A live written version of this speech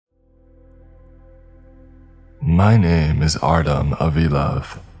My name is Artem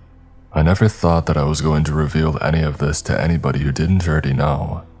Avilov. I never thought that I was going to reveal any of this to anybody who didn't already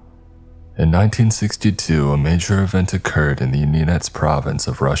know. In 1962, a major event occurred in the Nenets province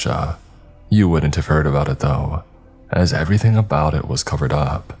of Russia. You wouldn't have heard about it though, as everything about it was covered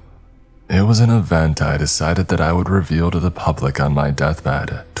up. It was an event I decided that I would reveal to the public on my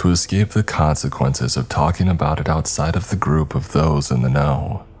deathbed to escape the consequences of talking about it outside of the group of those in the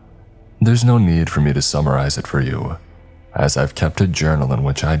know. There's no need for me to summarize it for you, as I've kept a journal in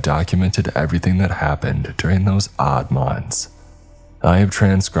which I documented everything that happened during those odd months. I have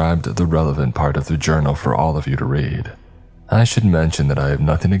transcribed the relevant part of the journal for all of you to read. I should mention that I have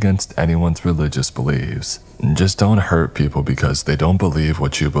nothing against anyone's religious beliefs. Just don't hurt people because they don't believe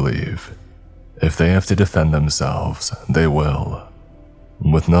what you believe. If they have to defend themselves, they will.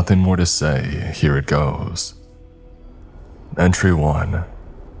 With nothing more to say, here it goes. Entry 1.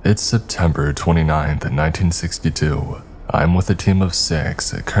 It's September 29th, 1962. I'm with a team of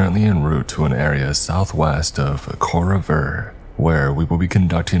 6, currently en route to an area southwest of Koravur, where we will be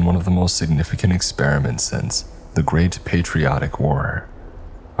conducting one of the most significant experiments since the Great Patriotic War.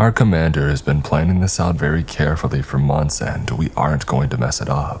 Our commander has been planning this out very carefully for months and we aren't going to mess it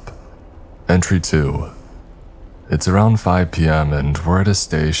up. Entry 2. It's around 5 p.m. and we're at a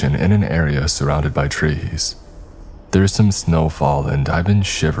station in an area surrounded by trees. There's some snowfall and I've been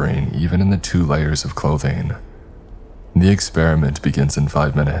shivering even in the 2 layers of clothing. The experiment begins in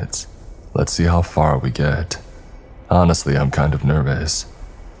 5 minutes. Let's see how far we get. Honestly, I'm kind of nervous.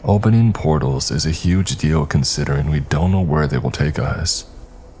 Opening portals is a huge deal considering we don't know where they will take us.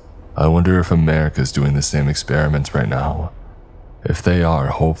 I wonder if America's doing the same experiments right now. If they are,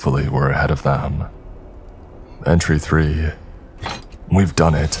 hopefully we're ahead of them. Entry 3. We've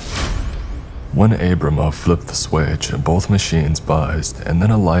done it. When Abramov flipped the switch, both machines buzzed and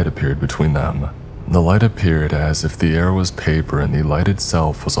then a light appeared between them. The light appeared as if the air was paper and the light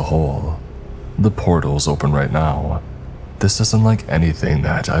itself was a hole. The portal's open right now. This isn't like anything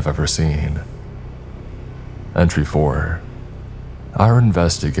that I've ever seen. Entry 4. Our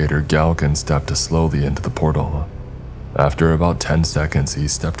investigator Galkin stepped slowly into the portal. After about 10 seconds, he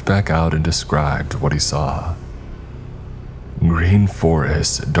stepped back out and described what he saw. Green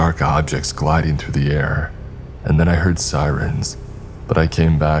forests, dark objects gliding through the air, and then I heard sirens, but I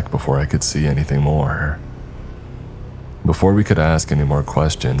came back before I could see anything more. Before we could ask any more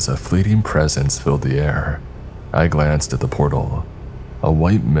questions, a fleeting presence filled the air. I glanced at the portal. A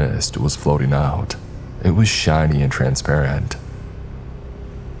white mist was floating out. It was shiny and transparent.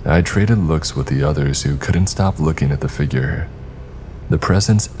 I traded looks with the others who couldn't stop looking at the figure. The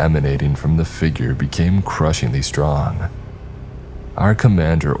presence emanating from the figure became crushingly strong. Our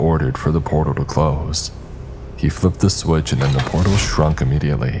commander ordered for the portal to close. He flipped the switch and then the portal shrunk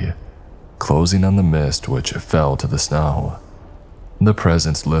immediately, closing on the mist which fell to the snow. The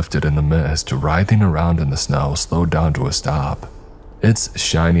presence lifted in the mist, writhing around in the snow, slowed down to a stop. Its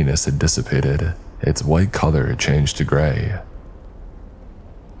shininess had dissipated. Its white color changed to gray.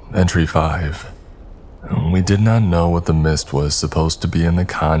 Entry 5. We did not know what the mist was supposed to be in the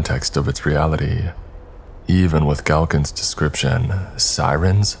context of its reality. Even with Galkin's description,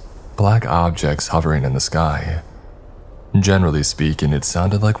 sirens, black objects hovering in the sky. Generally speaking, it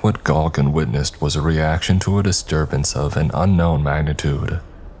sounded like what Galkin witnessed was a reaction to a disturbance of an unknown magnitude.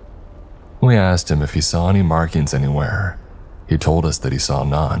 We asked him if he saw any markings anywhere. He told us that he saw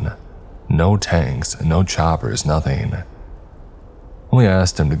none. No tanks, no choppers, nothing. We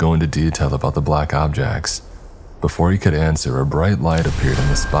asked him to go into detail about the black objects. Before he could answer, a bright light appeared in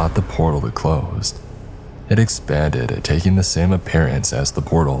the spot the portal had closed. It expanded, taking the same appearance as the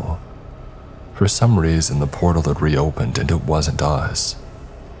portal. For some reason, the portal had reopened and it wasn't us.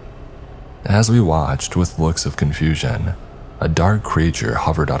 As we watched with looks of confusion, a dark creature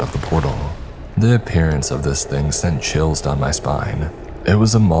hovered out of the portal. The appearance of this thing sent chills down my spine. It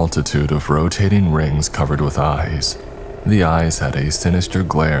was a multitude of rotating rings covered with eyes. The eyes had a sinister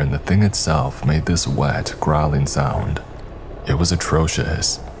glare and the thing itself made this wet, growling sound. It was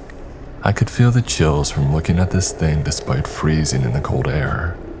atrocious. I could feel the chills from looking at this thing despite freezing in the cold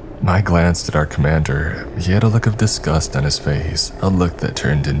air. I glanced at our commander. He had a look of disgust on his face, a look that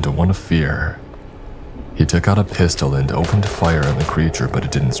turned into one of fear. He took out a pistol and opened fire on the creature, but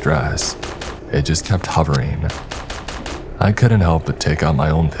it didn't stress. It just kept hovering. I couldn't help but take out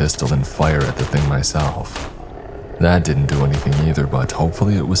my own pistol and fire at the thing myself. That didn't do anything either, but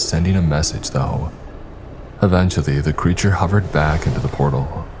hopefully it was sending a message though. Eventually, the creature hovered back into the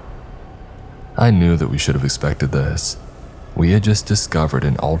portal. I knew that we should have expected this. We had just discovered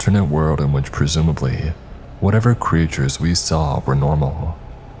an alternate world in which presumably, whatever creatures we saw were normal.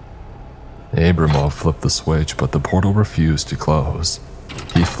 Abramov flipped the switch, but the portal refused to close.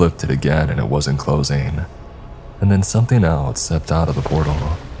 He flipped it again and it wasn't closing. And then something else stepped out of the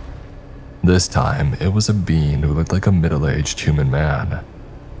portal. This time, it was a being who looked like a middle-aged human man.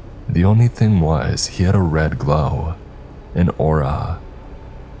 The only thing was, he had a red glow, an aura.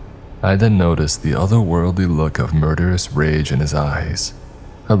 I then noticed the otherworldly look of murderous rage in his eyes,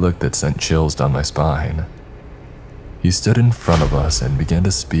 a look that sent chills down my spine. He stood in front of us and began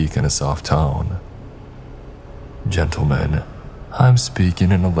to speak in a soft tone. "Gentlemen, I'm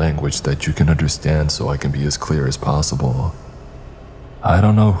speaking in a language that you can understand so I can be as clear as possible. I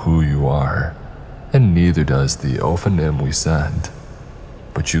don't know who you are, and neither does the Ophanim we sent.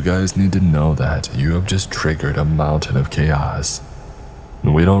 But you guys need to know that you have just triggered a mountain of chaos.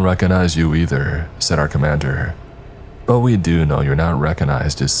 We don't recognize you either," said our commander. "But we do know you're not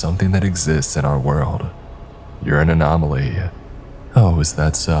recognized as something that exists in our world. You're an anomaly." "Oh, is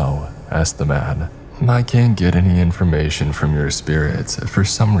that so?" asked the man. "I can't get any information from your spirits for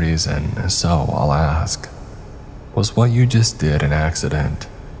some reason, so I'll ask. Was what you just did an accident?"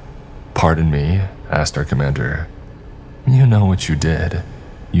 "Pardon me?" asked our commander. "You know what you did.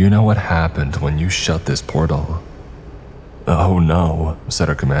 You know what happened when you shut this portal." "Oh no," said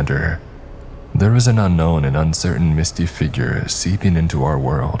our commander. "There was an unknown and uncertain misty figure seeping into our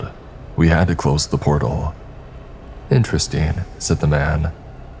world. We had to close the portal." "Interesting," said the man.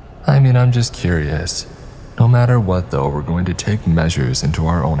 I'm just curious. No matter what though, we're going to take measures into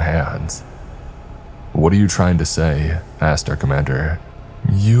our own hands." "What are you trying to say?" asked our commander.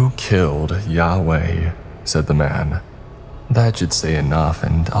 "You killed Yahweh," said the man. "That should say enough,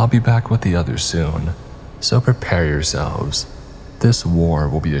 and I'll be back with the others soon. So prepare yourselves. This war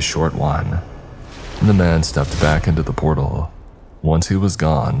will be a short one." The man stepped back into the portal. Once he was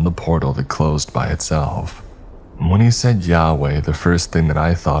gone, the portal had closed by itself. When he said Yahweh, the first thing that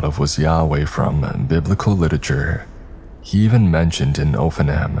I thought of was Yahweh from biblical literature. He even mentioned an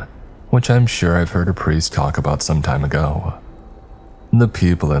Ophanim, which I'm sure I've heard a priest talk about some time ago. The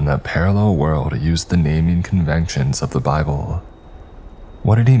people in that parallel world used the naming conventions of the Bible.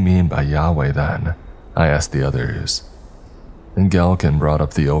 What did he mean by Yahweh then? I asked the others. And Galkin brought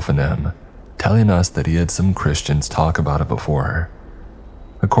up the Ophanim, telling us that he had some Christians talk about it before.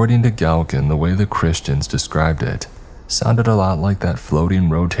 According to Galkin, the way the Christians described it sounded a lot like that floating,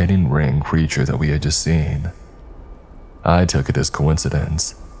 rotating ring creature that we had just seen. I took it as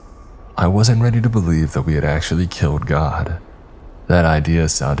coincidence. I wasn't ready to believe that we had actually killed God. That idea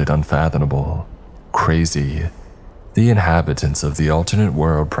sounded unfathomable, crazy. The inhabitants of the alternate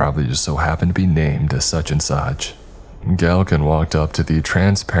world probably just so happened to be named as such and such. Galkin walked up to the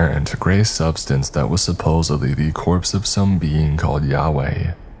transparent gray substance that was supposedly the corpse of some being called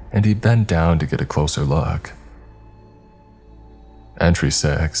Yahweh, and he bent down to get a closer look. Entry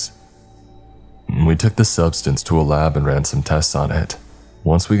 6. We took the substance to a lab and ran some tests on it.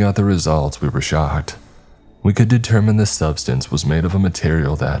 Once we got the results, we were shocked. We could determine the substance was made of a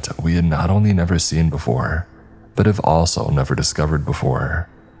material that we had not only never seen before, but have also never discovered before.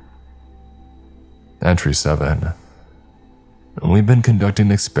 Entry 7. We've been conducting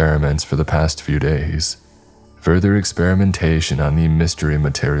experiments for the past few days. Further experimentation on the mystery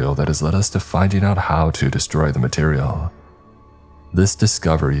material that has led us to finding out how to destroy the material. This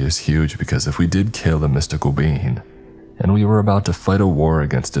discovery is huge because if we did kill a mystical being, and we were about to fight a war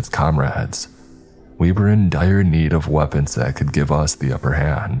against its comrades, we were in dire need of weapons that could give us the upper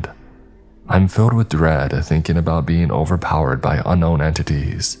hand. I'm filled with dread thinking about being overpowered by unknown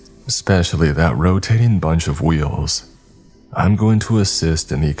entities, especially that rotating bunch of wheels. I'm going to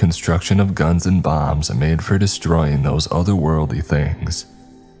assist in the construction of guns and bombs made for destroying those otherworldly things,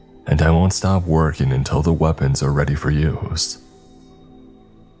 and I won't stop working until the weapons are ready for use.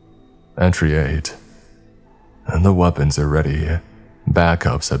 Entry 8. And the weapons are ready.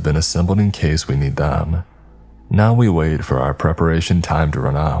 Backups have been assembled in case we need them. Now we wait for our preparation time to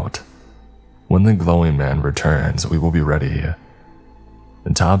run out. When the glowing man returns, we will be ready.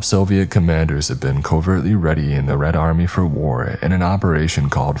 The top Soviet commanders have been covertly readying the Red Army for war in an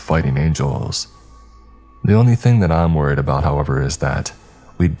operation called Fighting Angels. The only thing that I'm worried about, however, is that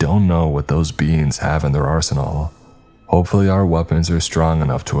we don't know what those beings have in their arsenal. Hopefully our weapons are strong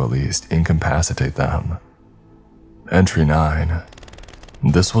enough to at least incapacitate them. Entry 9.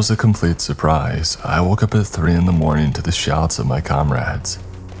 This was a complete surprise. I woke up at 3 in the morning to the shouts of my comrades.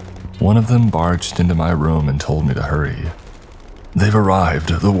 One of them barged into my room and told me to hurry. "They've arrived,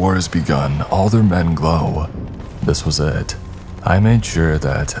 the war has begun, all their men glow." This was it. I made sure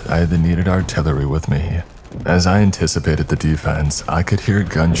that I had the needed artillery with me. As I anticipated the defense, I could hear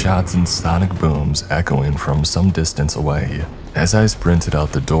gunshots and sonic booms echoing from some distance away. As I sprinted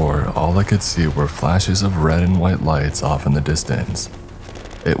out the door, all I could see were flashes of red and white lights off in the distance.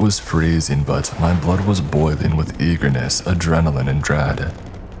 It was freezing, but my blood was boiling with eagerness, adrenaline, and dread.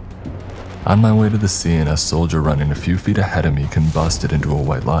 On my way to the scene, a soldier running a few feet ahead of me combusted into a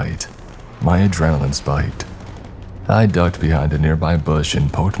white light. My adrenaline spiked. I ducked behind a nearby bush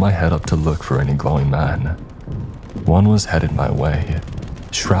and poked my head up to look for any glowing men. One was headed my way,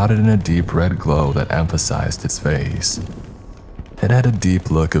 shrouded in a deep red glow that emphasized its face. It had a deep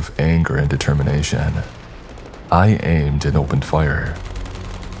look of anger and determination. I aimed and opened fire.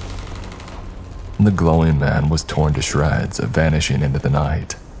 The glowing man was torn to shreds, vanishing into the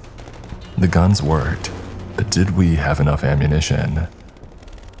night. The guns worked, but did we have enough ammunition?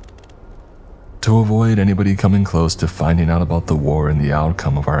 To avoid anybody coming close to finding out about the war and the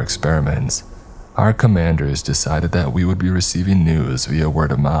outcome of our experiments, our commanders decided that we would be receiving news via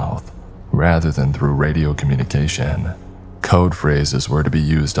word of mouth, rather than through radio communication. Code phrases were to be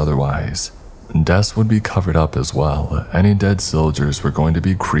used otherwise. Deaths would be covered up as well. Any dead soldiers were going to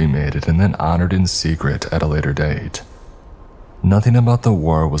be cremated and then honored in secret at a later date. Nothing about the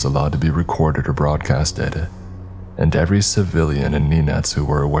war was allowed to be recorded or broadcasted, and every civilian in Ninets who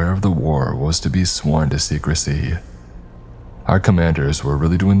were aware of the war was to be sworn to secrecy. Our commanders were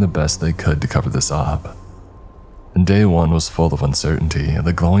really doing the best they could to cover this up. Day one was full of uncertainty.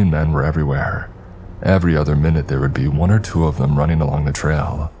 The glowing men were everywhere. Every other minute there would be one or two of them running along the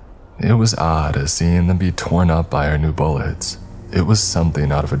trail. It was odd seeing them be torn up by our new bullets. It was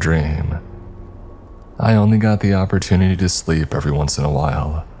something out of a dream. I only got the opportunity to sleep every once in a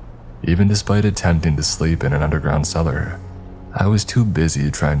while. Even despite attempting to sleep in an underground cellar, I was too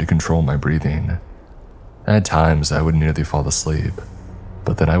busy trying to control my breathing. At times I would nearly fall asleep,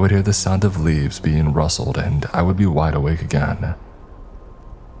 but then I would hear the sound of leaves being rustled and I would be wide awake again.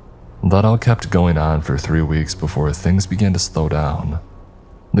 That all kept going on for 3 weeks before things began to slow down.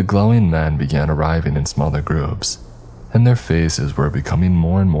 The glowing men began arriving in smaller groups, and their faces were becoming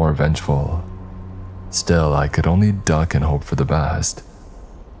more and more vengeful. Still, I could only duck and hope for the best,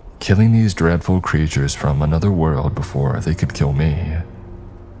 killing these dreadful creatures from another world before they could kill me.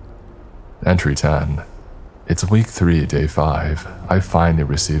 Entry 10. It's week 3, day 5. I finally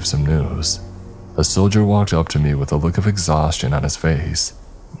received some news. A soldier walked up to me with a look of exhaustion on his face.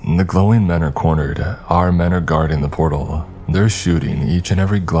 The glowing men are cornered. Our men are guarding the portal. They're shooting each and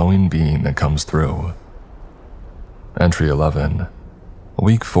every glowing being that comes through. Entry 11.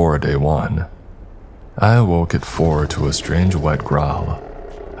 Week 4, day 1. I awoke at 4 to a strange wet growl.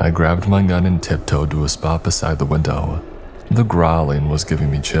 I grabbed my gun and tiptoed to a spot beside the window. The growling was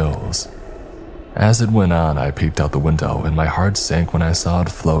giving me chills. As it went on, I peeked out the window and my heart sank when I saw it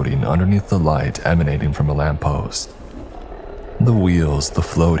floating underneath the light emanating from a lamppost. The wheels, the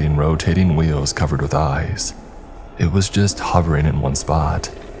floating, rotating wheels covered with eyes. It was just hovering in one spot.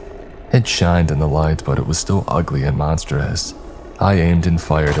 It shined in the light, but it was still ugly and monstrous. I aimed and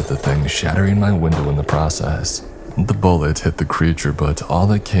fired at the thing, shattering my window in the process. The bullet hit the creature, but all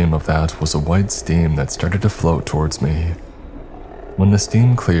that came of that was a white steam that started to float towards me. When the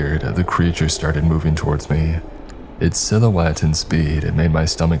steam cleared, the creature started moving towards me. Its silhouette and speed made my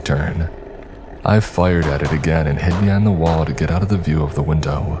stomach turn. I fired at it again and hid behind the wall to get out of the view of the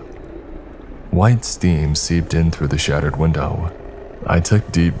window. White steam seeped in through the shattered window. I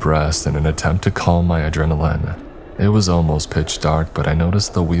took deep breaths in an attempt to calm my adrenaline. It was almost pitch dark, but I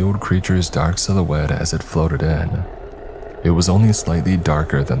noticed the wheeled creature's dark silhouette as it floated in. It was only slightly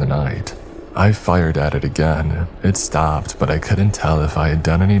darker than the night. I fired at it again. It stopped, but I couldn't tell if I had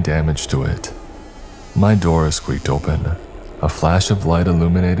done any damage to it. My door squeaked open. A flash of light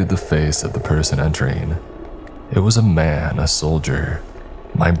illuminated the face of the person entering. It was a man, a soldier,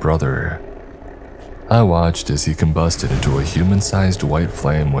 my brother. I watched as he combusted into a human-sized white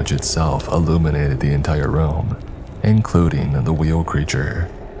flame which itself illuminated the entire room, including the wheel creature.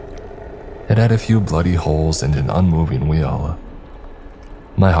 It had a few bloody holes and an unmoving wheel.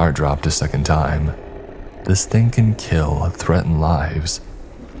 My heart dropped a second time. This thing can kill, threaten lives.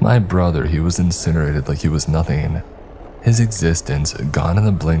 My brother, he was incinerated like he was nothing. His existence gone in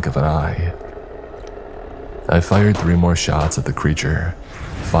the blink of an eye. I fired 3 more shots at the creature.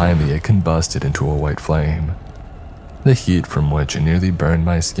 Finally, it combusted into a white flame, the heat from which nearly burned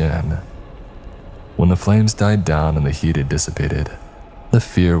my skin. When the flames died down and the heat had dissipated, the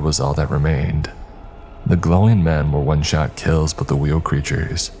fear was all that remained. The glowing men were one-shot kills, but the wheel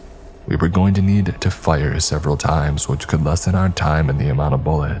creatures, we were going to need to fire several times, which could lessen our time and the amount of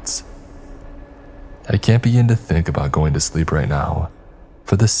bullets. I can't begin to think about going to sleep right now,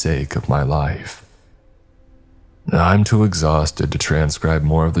 for the sake of my life. I'm too exhausted to transcribe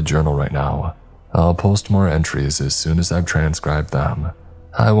more of the journal right now. I'll post more entries as soon as I've transcribed them.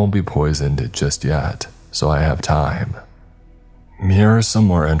 I won't be poisoned just yet, so I have time. Here are some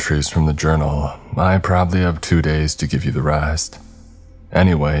more entries from the journal. I probably have 2 days to give you the rest.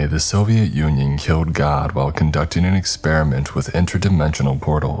 Anyway, the Soviet Union killed God while conducting an experiment with interdimensional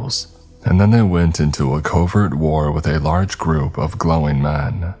portals, and then they went into a covert war with a large group of glowing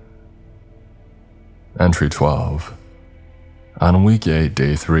men. Entry 12. On week 8,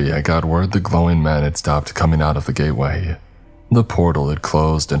 day 3, I got word the glowing men had stopped coming out of the gateway. The portal had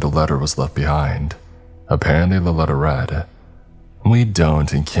closed and a letter was left behind. Apparently the letter read, "We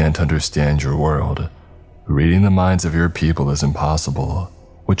don't and can't understand your world. Reading the minds of your people is impossible,"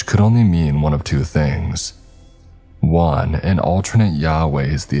 which could only mean one of two things. 1. An alternate Yahweh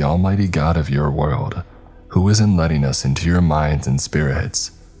is the almighty God of your world, who isn't letting us into your minds and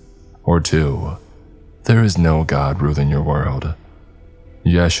spirits. Or 2. There is no God ruling your world.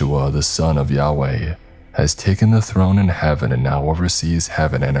 Yeshua, the Son of Yahweh, has taken the throne in heaven and now oversees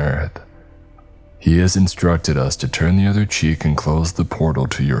heaven and earth. He has instructed us to turn the other cheek and close the portal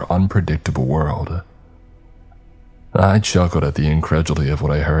to your unpredictable world. I chuckled at the incredulity of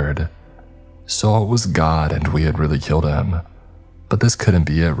what I heard. So it was God and we had really killed him. But this couldn't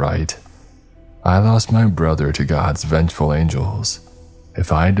be it, right? I lost my brother to God's vengeful angels.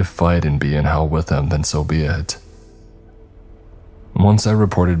 If I had to fight and be in hell with them, then so be it. Once I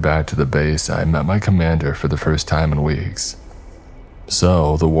reported back to the base, I met my commander for the first time in weeks.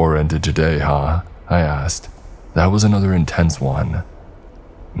 "So, the war ended today, huh?" I asked. "That was another intense one."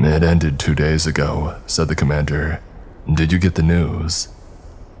 "It ended 2 days ago," said the commander. "Did you get the news?"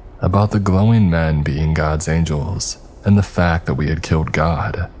 "About the glowing men being God's angels, and the fact that we had killed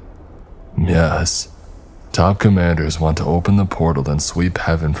God?" "Yes. Top commanders want to open the portal and sweep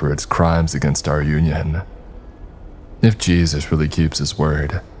heaven for its crimes against our union. If Jesus really keeps his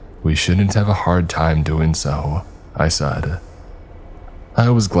word, we shouldn't have a hard time doing so," I said. I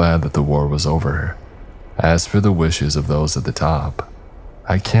was glad that the war was over. As for the wishes of those at the top,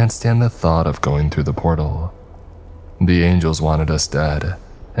 I can't stand the thought of going through the portal. The angels wanted us dead,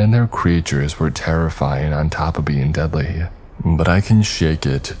 and their creatures were terrifying on top of being deadly. But I can shake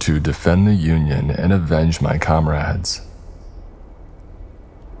it to defend the Union and avenge my comrades.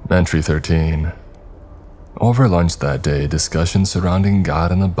 Entry 13. Over lunch that day, discussion surrounding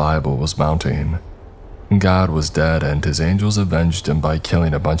God and the Bible was mounting. God was dead and his angels avenged him by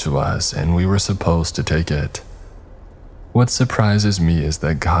killing a bunch of us, and we were supposed to take it. What surprises me is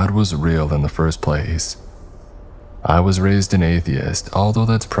that God was real in the first place. I was raised an atheist, although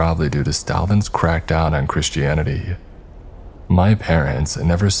that's probably due to Stalin's crackdown on Christianity. My parents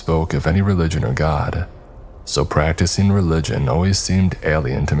never spoke of any religion or God, so practicing religion always seemed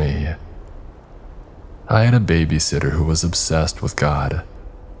alien to me. I had a babysitter who was obsessed with God,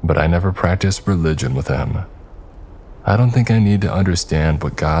 but I never practiced religion with him. I don't think I need to understand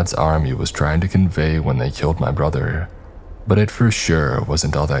what God's army was trying to convey when they killed my brother, but it for sure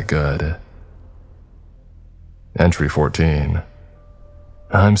wasn't all that good. Entry 14.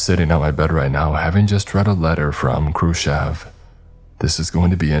 I'm sitting on my bed right now having just read a letter from Khrushchev. This is going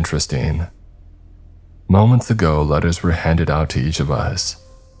to be interesting. Moments ago, letters were handed out to each of us.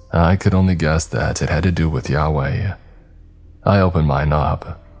 I could only guess that it had to do with Yahweh. I opened mine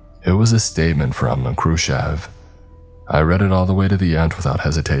up. It was a statement from Khrushchev. I read it all the way to the end without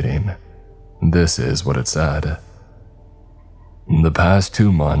hesitating. This is what it said. "In the past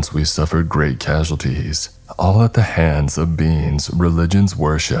 2 months, we suffered great casualties, all at the hands of beings religions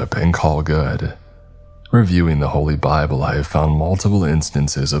worship and call good. Reviewing the Holy Bible, I have found multiple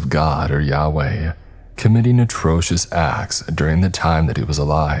instances of God or Yahweh committing atrocious acts during the time that he was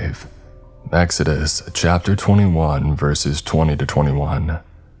alive." Exodus chapter 21 verses 20 to 21.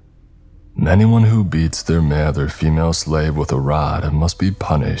 "Anyone who beats their male or female slave with a rod must be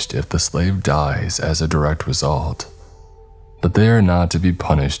punished if the slave dies as a direct result. But they are not to be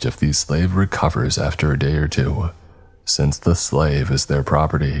punished if the slave recovers after a day or 2, since the slave is their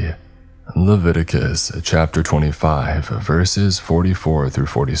property." Leviticus chapter 25 verses 44 through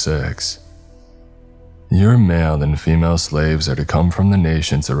 46. "Your male and female slaves are to come from the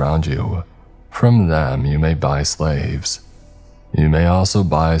nations around you. From them you may buy slaves. You may also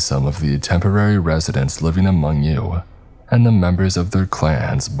buy some of the temporary residents living among you, and the members of their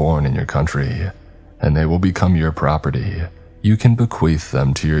clans born in your country, and they will become your property. You can bequeath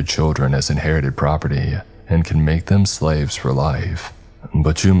them to your children as inherited property, and can make them slaves for life.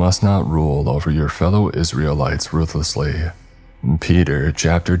 But you must not rule over your fellow Israelites ruthlessly." Peter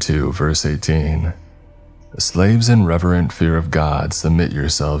chapter 2 verse 18. "Slaves in reverent fear of God, submit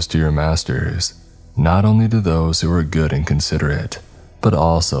yourselves to your masters, not only to those who are good and considerate, but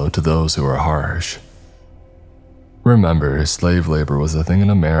also to those who are harsh. Remember, slave labor was a thing in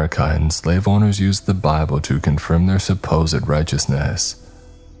America, and slave owners used the Bible to confirm their supposed righteousness.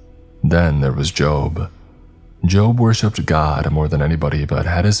 Then there was Job. Job worshipped God more than anybody, but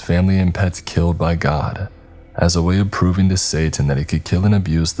had his family and pets killed by God, as a way of proving to Satan that he could kill and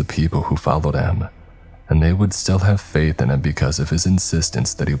abuse the people who followed him, and they would still have faith in him because of his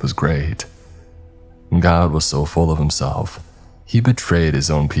insistence that he was great. God was so full of himself, he betrayed his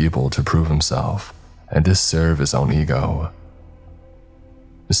own people to prove himself and to serve his own ego.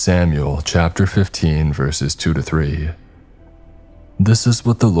 Samuel chapter 15 verses 2-3. This is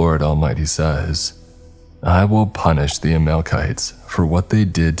what the Lord Almighty says. I will punish the Amalekites for what they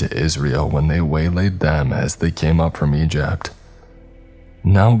did to Israel when they waylaid them as they came up from Egypt.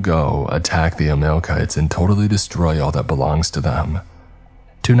 Now go, attack the Amalekites and totally destroy all that belongs to them.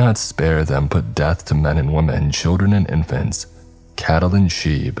 Do not spare them, put death to men and women, children and infants, cattle and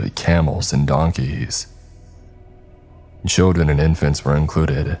sheep, camels and donkeys. Children and infants were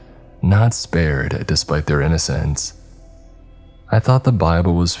included, not spared despite their innocence. I thought the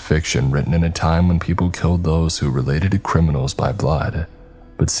Bible was fiction written in a time when people killed those who related to criminals by blood,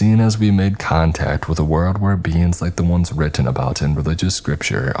 but seeing as we made contact with a world where beings like the ones written about in religious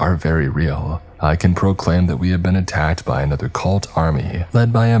scripture are very real, I can proclaim that we have been attacked by another cult army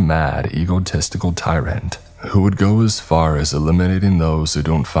led by a mad, egotistical tyrant who would go as far as eliminating those who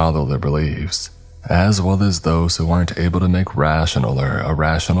don't follow their beliefs, as well as those who aren't able to make rational or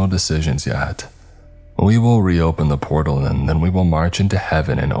irrational decisions yet. We will reopen the portal and then we will march into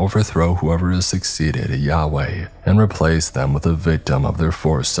heaven and overthrow whoever has succeeded at Yahweh and replace them with a victim of their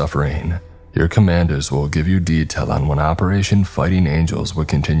forced suffering. Your commanders will give you detail on when Operation Fighting Angels will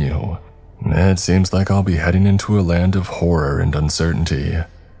continue. It seems like I'll be heading into a land of horror and uncertainty.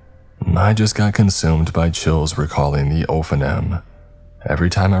 I just got consumed by chills recalling the Ophanim. Every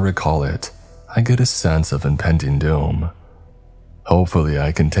time I recall it, I get a sense of impending doom. Hopefully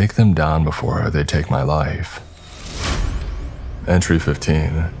I can take them down before they take my life. Entry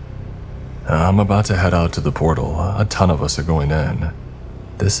 15. I'm about to head out to the portal. A ton of us are going in.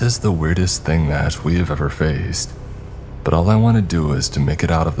 This is the weirdest thing that we have ever faced, but all I want to do is to make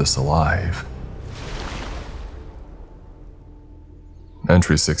it out of this alive.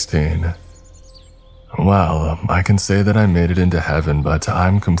 Entry 16. Well, I can say that I made it into heaven, but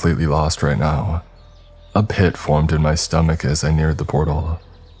I'm completely lost right now. A pit formed in my stomach as I neared the portal.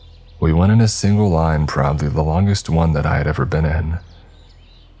 We went in a single line, probably the longest one that I had ever been in.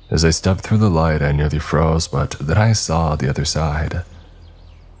 As I stepped through the light, I nearly froze, but then I saw the other side.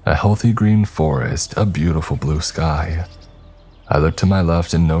 A healthy green forest, a beautiful blue sky. I looked to my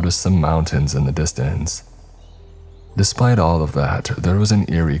left and noticed some mountains in the distance. Despite all of that, there was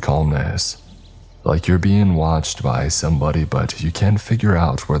an eerie calmness, like you're being watched by somebody but you can't figure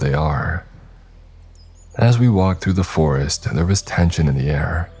out where they are. As we walked through the forest, there was tension in the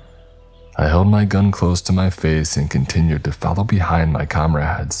air. I held my gun close to my face and continued to follow behind my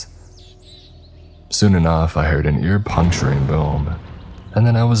comrades. Soon enough, I heard an ear-puncturing boom, and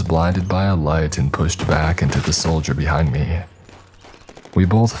then I was blinded by a light and pushed back into the soldier behind me. We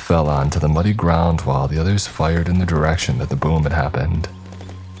both fell onto the muddy ground while the others fired in the direction that the boom had happened.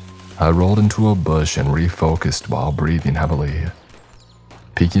 I rolled into a bush and refocused while breathing heavily.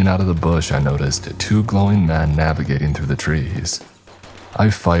 Peeking out of the bush, I noticed two glowing men navigating through the trees. I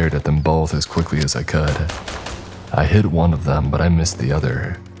fired at them both as quickly as I could. I hit one of them, but I missed the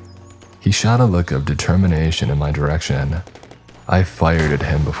other. He shot a look of determination in my direction. I fired at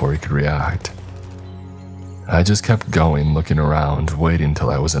him before he could react. I just kept going, looking around, waiting till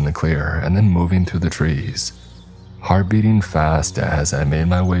I was in the clear, and then moving through the trees, heart beating fast as I made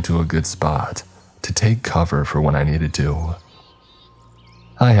my way to a good spot to take cover for when I needed to.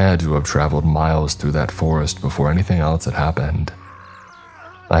 I had to have traveled miles through that forest before anything else had happened.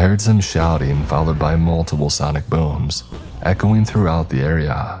 I heard some shouting followed by multiple sonic booms, echoing throughout the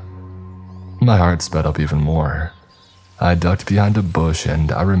area. My heart sped up even more. I ducked behind a bush and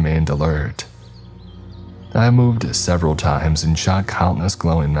I remained alert. I moved several times and shot countless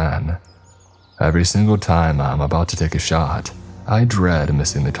glowing men. Every single time I'm about to take a shot, I dread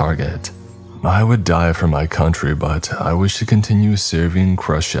missing the target. I would die for my country, but I wish to continue serving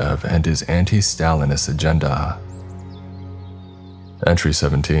Khrushchev and his anti-Stalinist agenda. Entry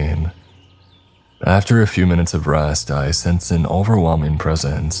 17. After a few minutes of rest, I sensed an overwhelming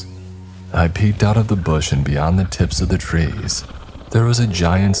presence. I peeked out of the bush and beyond the tips of the trees, there was a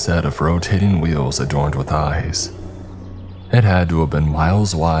giant set of rotating wheels adorned with eyes. It had to have been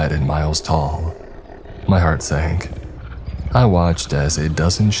miles wide and miles tall. My heart sank. I watched as a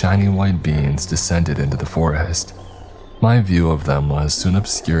dozen shiny white beings descended into the forest. My view of them was soon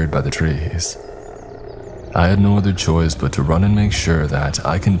obscured by the trees. I had no other choice but to run and make sure that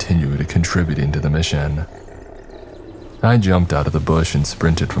I continued contributing to the mission. I jumped out of the bush and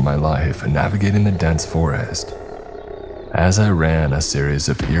sprinted for my life, navigating the dense forest. As I ran, a series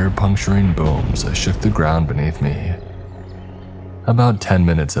of ear-puncturing booms shook the ground beneath me. About 10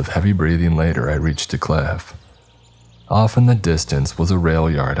 minutes of heavy breathing later, I reached a cliff. Off in the distance was a rail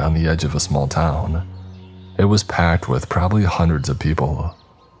yard on the edge of a small town. It was packed with probably hundreds of people.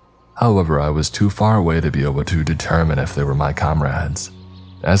 However, I was too far away to be able to determine if they were my comrades.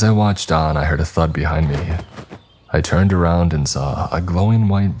 As I watched on, I heard a thud behind me. I turned around and saw a glowing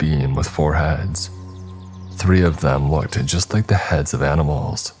white being with 4 heads. 3 of them looked just like the heads of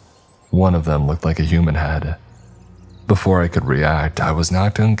animals. One of them looked like a human head. Before I could react, I was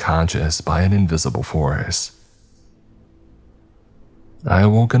knocked unconscious by an invisible force. I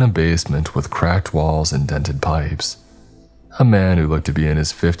awoke in a basement with cracked walls and dented pipes. A man who looked to be in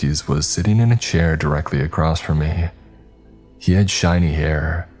his 50s was sitting in a chair directly across from me. He had shiny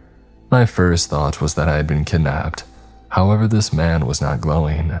hair. My first thought was that I had been kidnapped. However, this man was not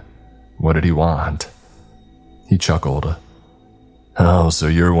glowing. What did he want? He chuckled. "Oh, so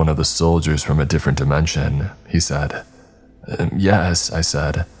you're one of the soldiers from a different dimension," he said. "Yes," I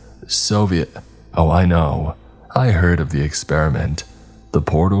said. "Soviet." "Oh, I know. I heard of the experiment. The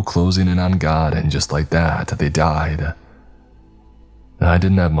portal closing in on God, and just like that, they died." I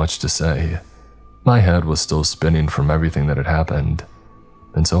didn't have much to say. My head was still spinning from everything that had happened,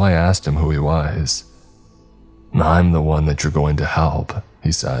 and so I asked him who he was. "I'm the one that you're going to help,"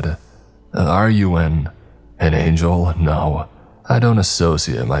 he said. "Are you an angel? No. I don't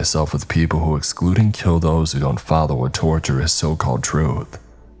associate myself with people who exclude and kill those who don't follow or torture as so-called truth."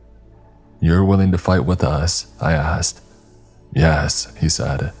 "You're willing to fight with us?" I asked. "Yes," he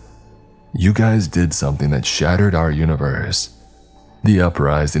said. "You guys did something that shattered our universe. The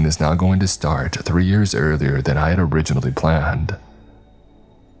uprising is now going to start 3 years earlier than I had originally planned."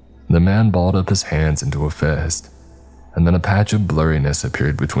 The man balled up his hands into a fist, and then a patch of blurriness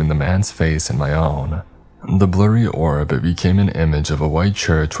appeared between the man's face and my own. The blurry orb became an image of a white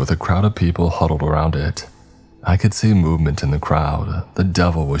church with a crowd of people huddled around it. I could see movement in the crowd. The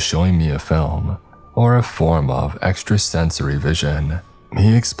devil was showing me a film, or a form of extrasensory vision.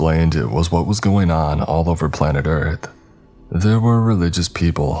 He explained it was what was going on all over planet Earth. There were religious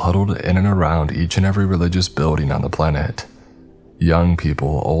people huddled in and around each and every religious building on the planet. Young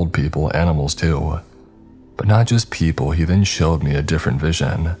people, old people, animals too. But not just people, he then showed me a different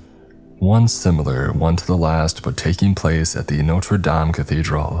vision. One similar, one to the last, but taking place at the Notre Dame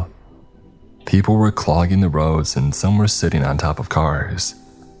Cathedral. People were clogging the roads and some were sitting on top of cars.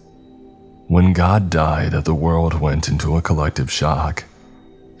 When God died, the world went into a collective shock.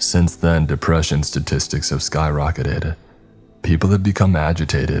 Since then, depression statistics have skyrocketed. People have become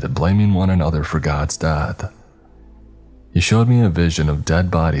agitated, blaming one another for God's death. He showed me a vision of dead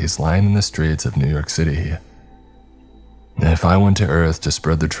bodies lying in the streets of New York City. If I went to Earth to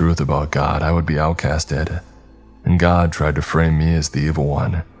spread the truth about God, I would be outcasted. And God tried to frame me as the evil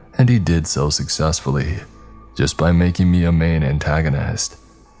one, and he did so successfully, just by making me a main antagonist.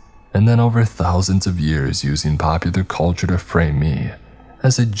 And then over thousands of years using popular culture to frame me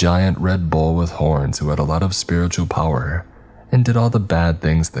as a giant red bull with horns who had a lot of spiritual power and did all the bad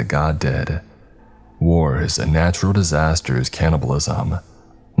things that God did. Wars, natural disasters, cannibalism.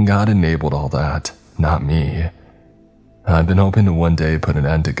 God enabled all that, not me. I've been hoping to one day put an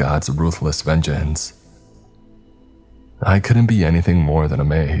end to God's ruthless vengeance. I couldn't be anything more than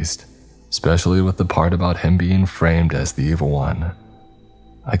amazed, especially with the part about him being framed as the evil one.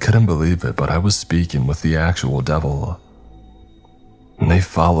 I couldn't believe it, but I was speaking with the actual devil. "They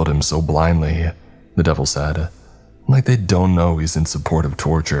followed him so blindly," the devil said, "like they don't know he's in support of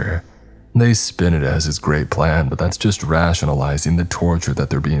torture. They spin it as his great plan, but that's just rationalizing the torture that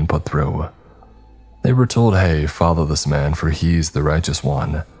they're being put through. They were told, hey, follow this man for he's the righteous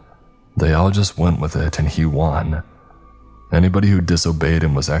one. They all just went with it and he won. Anybody who disobeyed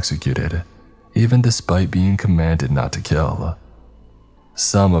him was executed, even despite being commanded not to kill.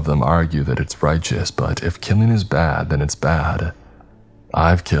 Some of them argue that it's righteous, but if killing is bad, then it's bad.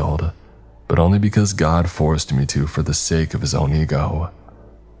 I've killed, but only because God forced me to for the sake of his own ego.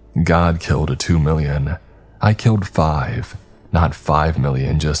 God killed 2 million. I killed 5, not 5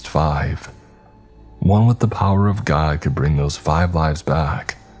 million, just 5. One with the power of God could bring those 5 lives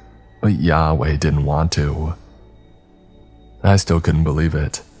back, but Yahweh didn't want to. I still couldn't believe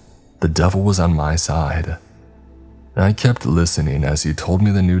it. The devil was on my side. I kept listening as he told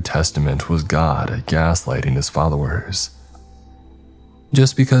me the New Testament was God gaslighting his followers.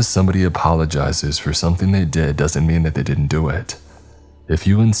 Just because somebody apologizes for something they did doesn't mean that they didn't do it. If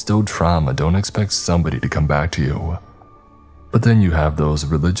you instill trauma, don't expect somebody to come back to you. But then you have those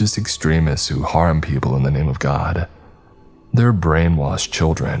religious extremists who harm people in the name of God. They're brainwashed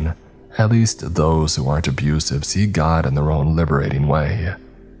children. At least those who aren't abusive see God in their own liberating way.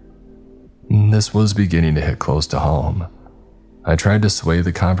 This was beginning to hit close to home. I tried to sway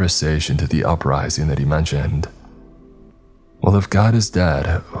the conversation to the uprising that he mentioned. Well, if God is dead,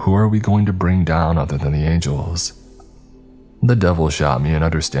 who are we going to bring down other than the angels? The devil shot me an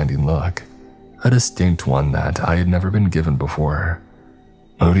understanding look, a distinct one that I had never been given before.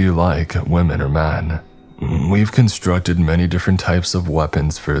 Who do you like, women or men? We've constructed many different types of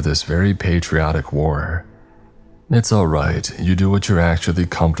weapons for this very patriotic war. It's alright, you do what you're actually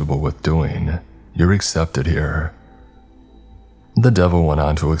comfortable with doing. You're accepted here. The devil went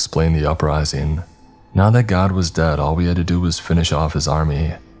on to explain the uprising. Now that God was dead, all we had to do was finish off his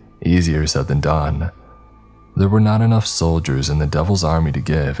army. Easier said than done. There were not enough soldiers in the devil's army to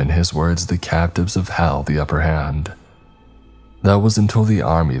give, in his words, the captives of hell the upper hand. That was until the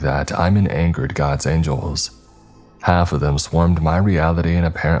army that angered God's angels. Half of them swarmed my reality, and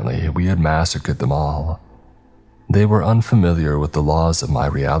apparently we had massacred them all. They were unfamiliar with the laws of my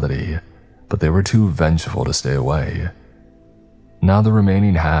reality, but they were too vengeful to stay away. Now the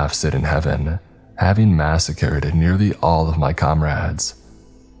remaining half sit in heaven, having massacred nearly all of my comrades.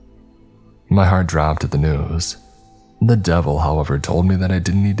 My heart dropped at the news. The devil, however, told me that I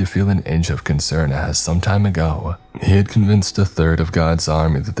didn't need to feel an inch of concern, as some time ago, he had convinced a third of God's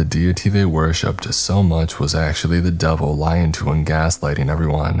army that the deity they worshipped so much was actually the devil lying to and gaslighting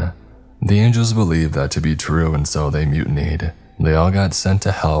everyone. The angels believed that to be true, and so they mutinied. They all got sent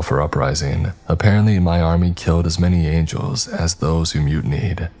to hell for uprising. Apparently, my army killed as many angels as those who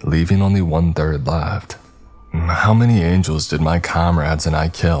mutinied, leaving only 1/3 left. How many angels did my comrades and I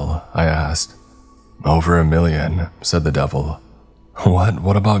kill? I asked. Over 1 million, said the devil.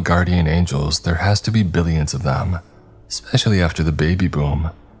 What about guardian angels? There has to be billions of them, especially after the baby boom.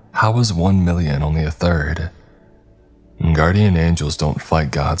 How is 1 million only 1/3? Guardian angels don't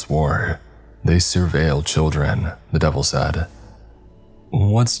fight God's war. They surveil children, the devil said.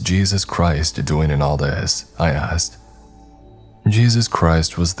 What's Jesus Christ doing in all this? I asked. Jesus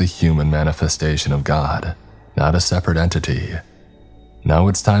Christ was the human manifestation of God, not a separate entity. Now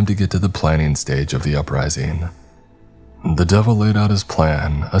it's time to get to the planning stage of the uprising. The devil laid out his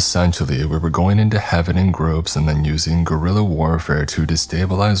plan. Essentially, we were going into heaven in groups and then using guerrilla warfare to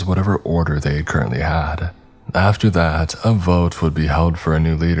destabilize whatever order they currently had. After that, a vote would be held for a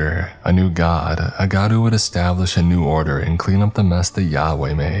new leader, a new god, a god who would establish a new order and clean up the mess that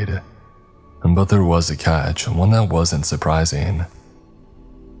Yahweh made. But there was a catch, one that wasn't surprising.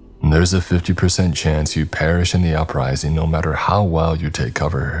 There's a 50% chance you perish in the uprising no matter how well you take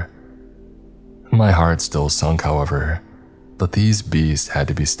cover. My heart still sunk, however, but these beasts had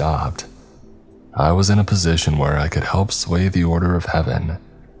to be stopped. I was in a position where I could help sway the order of heaven,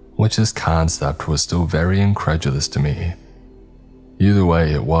 which this concept was still very incredulous to me. Either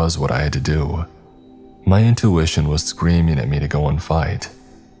way, it was what I had to do. My intuition was screaming at me to go and fight.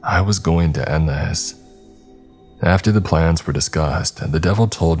 I was going to end this. After the plans were discussed, the devil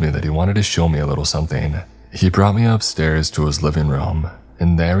told me that he wanted to show me a little something. He brought me upstairs to his living room,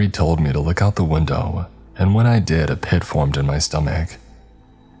 and there he told me to look out the window, and when I did, a pit formed in my stomach.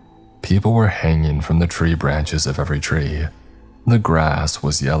 People were hanging from the tree branches of every tree. The grass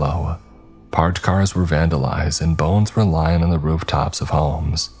was yellow. Parked cars were vandalized, and bones were lying on the rooftops of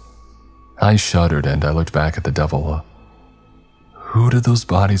homes. I shuddered and I looked back at the devil. Who did those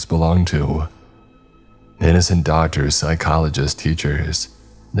bodies belong to? Innocent doctors, psychologists, teachers.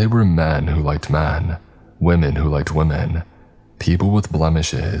 They were men who liked men, women who liked women, people with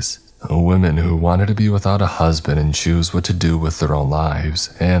blemishes, women who wanted to be without a husband and choose what to do with their own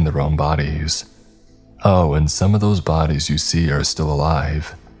lives and their own bodies. Oh, and some of those bodies you see are still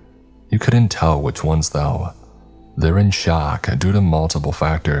alive. You couldn't tell which ones though. They're in shock due to multiple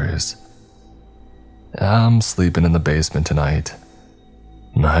factors. I'm sleeping in the basement tonight.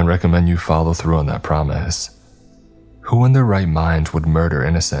 I recommend you follow through on that promise. Who in their right mind would murder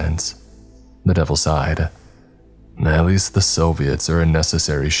innocents? The devil sighed. At least the Soviets are a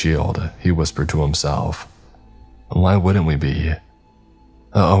necessary shield, he whispered to himself. Why wouldn't we be?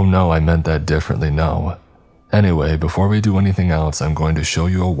 Oh no, I meant that differently, no. Anyway, before we do anything else, I'm going to show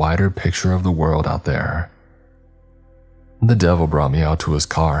you a wider picture of the world out there. The devil brought me out to his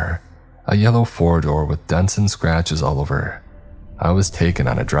car, a yellow four-door with dents and scratches all over. I was taken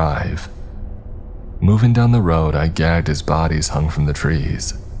on a drive. Moving down the road, I gagged as bodies hung from the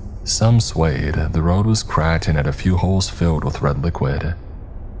trees. Some swayed, the road was cracked and had a few holes filled with red liquid.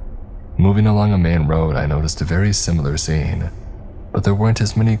 Moving along a main road, I noticed a very similar scene, but there weren't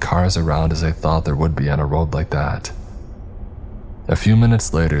as many cars around as I thought there would be on a road like that. A few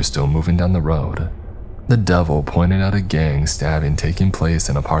minutes later, still moving down the road, the devil pointed out a gang stabbing taking place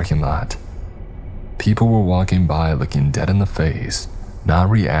in a parking lot. People were walking by looking dead in the face, not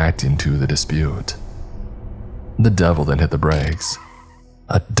reacting to the dispute. The devil then hit the brakes.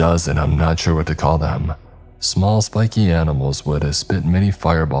 A dozen, I'm not sure what to call them, small spiky animals would spit many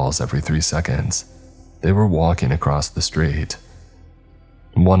fireballs every 3 seconds. They were walking across the street.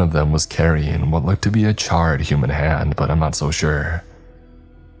 One of them was carrying what looked to be a charred human hand, but I'm not so sure.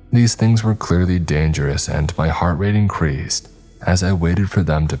 These things were clearly dangerous and my heart rate increased as I waited for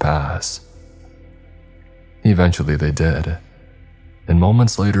them to pass. Eventually they did, and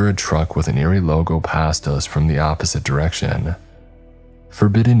moments later a truck with an eerie logo passed us from the opposite direction.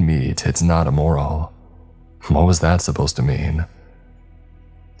 Forbidden meat, it's not immoral. What was that supposed to mean?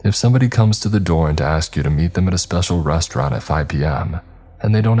 If somebody comes to the door and asks you to meet them at a special restaurant at 5 p.m.,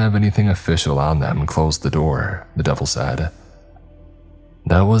 and they don't have anything official on them, close the door, the devil said.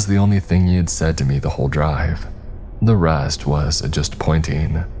 That was the only thing he had said to me the whole drive. The rest was just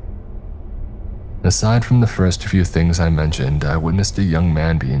pointing. Aside from the first few things I mentioned, I witnessed a young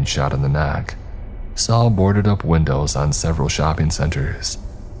man being shot in the neck, saw boarded up windows on several shopping centers,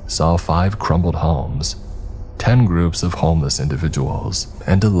 saw 5 crumbled homes, 10 groups of homeless individuals,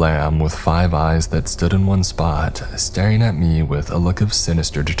 and a lamb with 5 eyes that stood in one spot, staring at me with a look of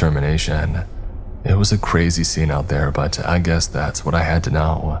sinister determination. It was a crazy scene out there, but I guess that's what I had to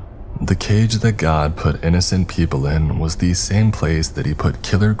know. The cage that God put innocent people in was the same place that he put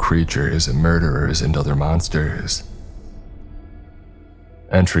killer creatures, murderers, and other monsters.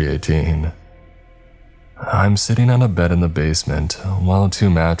 Entry 18. I'm sitting on a bed in the basement, while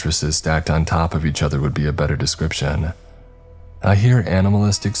 2 mattresses stacked on top of each other would be a better description. I hear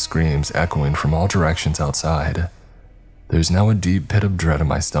animalistic screams echoing from all directions outside. There's now a deep pit of dread in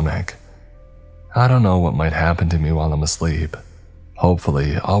my stomach. I don't know what might happen to me while I'm asleep.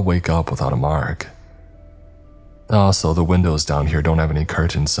 Hopefully, I'll wake up without a mark. Also, the windows down here don't have any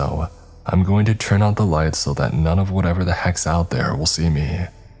curtains, so I'm going to turn out the lights so that none of whatever the heck's out there will see me.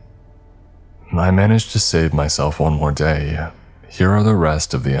 I managed to save myself one more day. Here are the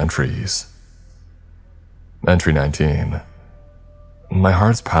rest of the entries. Entry 19. My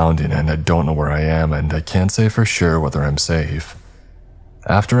heart's pounding and I don't know where I am, and I can't say for sure whether I'm safe.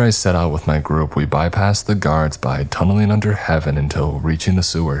 After I set out with my group, we bypassed the guards by tunneling under heaven until reaching the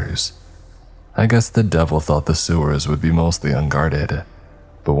sewers. I guess the devil thought the sewers would be mostly unguarded,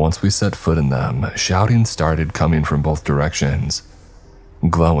 but once we set foot in them, shouting started coming from both directions.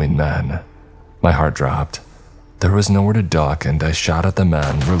 Glowing men. My heart dropped. There was nowhere to duck, and I shot at the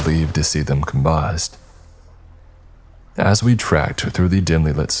men, relieved to see them combust. As we trekked through the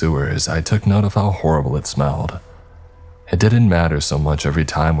dimly lit sewers, I took note of how horrible it smelled. It didn't matter so much every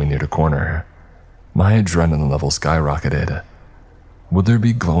time we neared a corner. My adrenaline level skyrocketed. Would there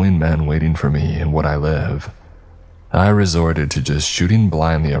be glowing men waiting for me, and would I live? I resorted to just shooting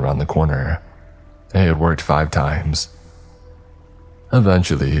blindly around the corner. It worked 5 times.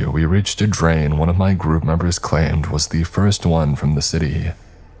 Eventually, we reached a drain one of my group members claimed was the first one from the city.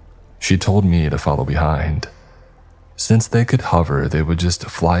 She told me to follow behind. Since they could hover, they would just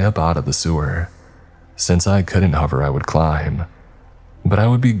fly up out of the sewer. Since I couldn't hover, I would climb, but I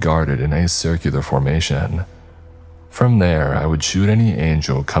would be guarded in a circular formation. From there, I would shoot any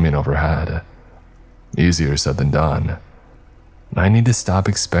angel coming overhead. Easier said than done. I need to stop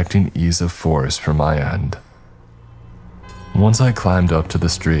expecting ease of force from my end. Once I climbed up to the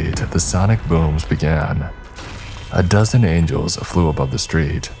street, the sonic booms began. A dozen angels flew above the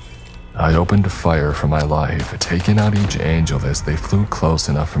street. I opened fire for my life, taking out each angel as they flew close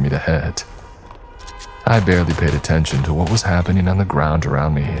enough for me to hit. I barely paid attention to what was happening on the ground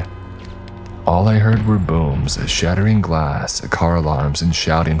around me. All I heard were booms, shattering glass, car alarms, and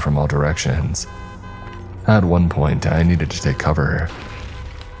shouting from all directions. At one point, I needed to take cover.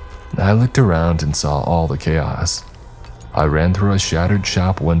 I looked around and saw all the chaos. I ran through a shattered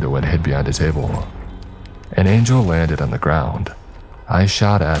shop window and hid behind a table. An angel landed on the ground. I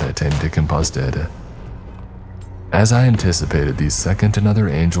shot at it and it combusted. As I anticipated, the second another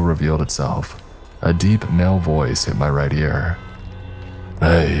angel revealed itself, a deep male voice hit my right ear.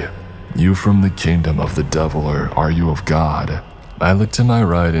 "Hey, you from the kingdom of the devil, or are you of God?" I looked to my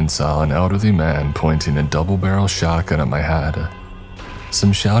right and saw an elderly man pointing a double-barrel shotgun at my head.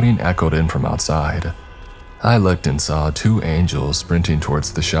 Some shouting echoed in from outside. I looked and saw 2 angels sprinting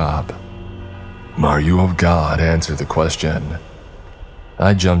towards the shop. "Are you of God?" answered the question.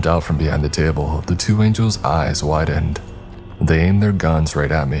 I jumped out from behind the table. The two angels' eyes widened. They aimed their guns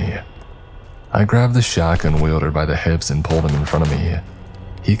right at me. I grabbed the shotgun wielder by the hips and pulled him in front of me.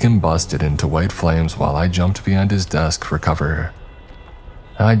 He combusted into white flames while I jumped behind his desk for cover.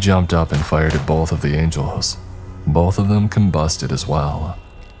 I jumped up and fired at both of the angels. Both of them combusted as well.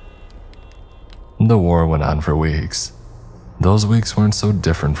 The war went on for weeks. Those weeks weren't so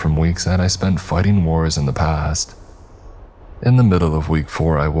different from weeks that I spent fighting wars in the past. In the middle of week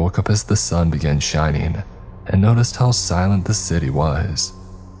 4, I woke up as the sun began shining and noticed how silent the city was.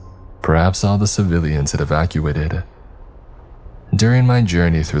 Perhaps all the civilians had evacuated. During my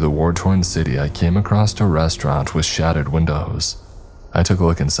journey through the war-torn city, I came across a restaurant with shattered windows. I took a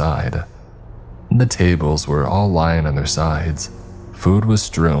look inside. The tables were all lying on their sides. Food was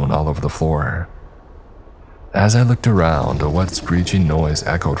strewn all over the floor. As I looked around, a wet screeching noise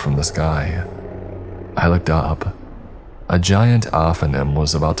echoed from the sky. I looked up. A giant ophonym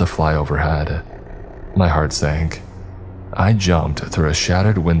was about to fly overhead. My heart sank. I jumped through a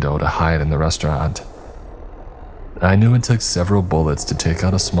shattered window to hide in the restaurant. I knew it took several bullets to take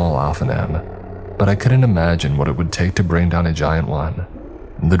out a small ophonym, but I couldn't imagine what it would take to bring down a giant one.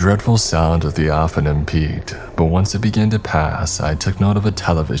 The dreadful sound of the ophonym peaked, but once it began to pass, I took note of a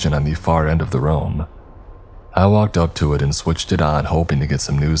television on the far end of the room. I walked up to it and switched it on, hoping to get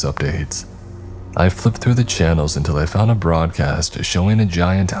some news updates. I flipped through the channels until I found a broadcast showing a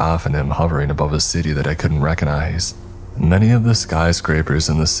giant ophonym hovering above a city that I couldn't recognize. Many of the skyscrapers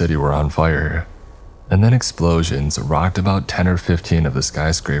in the city were on fire, and then explosions rocked about 10 or 15 of the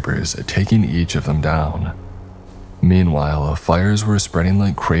skyscrapers, taking each of them down. Meanwhile, fires were spreading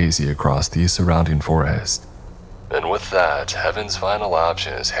like crazy across the surrounding forest. And with that, Heaven's final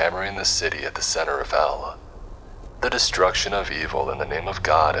option is hammering the city at the center of hell. The destruction of evil in the name of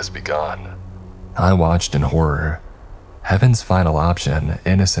God has begun. I watched in horror. Heaven's final option,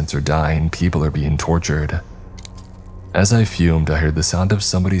 innocents are dying, people are being tortured. As I fumed, I heard the sound of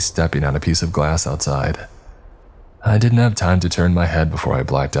somebody stepping on a piece of glass outside. I didn't have time to turn my head before I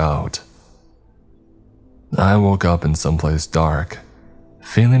blacked out. I woke up in someplace dark.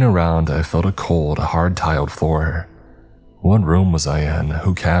 Feeling around, I felt a cold, hard-tiled floor. What room was I in?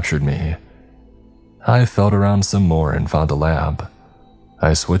 Who captured me? I felt around some more and found a lamp.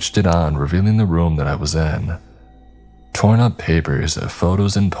 I switched it on, revealing the room that I was in. Torn up papers,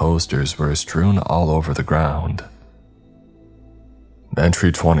 photos, and posters were strewn all over the ground.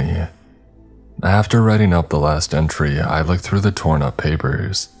 Entry 20. After writing up the last entry, I looked through the torn up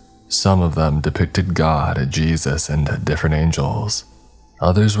papers. Some of them depicted God, Jesus, and different angels.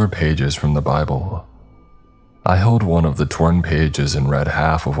 Others were pages from the Bible. I held one of the torn pages and read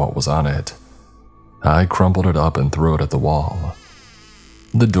half of what was on it. I crumpled it up and threw it at the wall.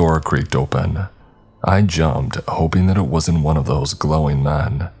 The door creaked open. I jumped, hoping that it wasn't one of those glowing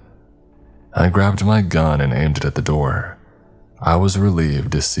men. I grabbed my gun and aimed it at the door. I was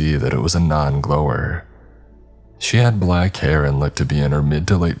relieved to see that it was a non-glower. She had black hair and looked to be in her mid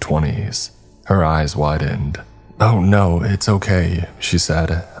to late 20s. Her eyes widened. "Oh no, it's okay," she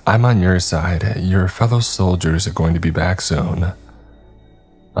said. "I'm on your side. Your fellow soldiers are going to be back soon."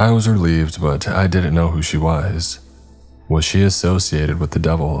 I was relieved, but I didn't know who she was. Was she associated with the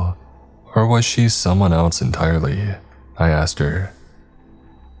devil? Or was she someone else entirely? I asked her.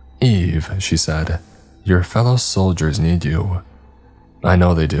 "Eve," she said, "your fellow soldiers need you." "I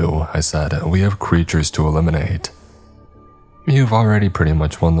know they do," I said. "We have creatures to eliminate." "You've already pretty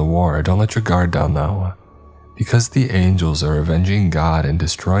much won the war. Don't let your guard down though. Because the angels are avenging God and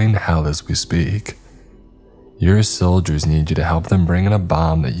destroying hell as we speak. Your soldiers need you to help them bring in a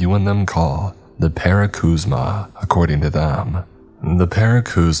bomb that you and them call the Parakouzma, according to them. The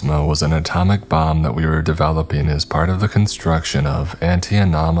Parakouzma was an atomic bomb that we were developing as part of the construction of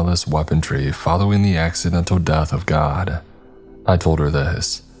anti-anomalous weaponry following the accidental death of God. I told her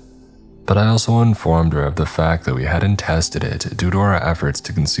this, but I also informed her of the fact that we hadn't tested it due to our efforts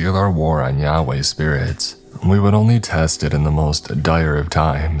to conceal our war on Yahweh's spirits. We would only test it in the most dire of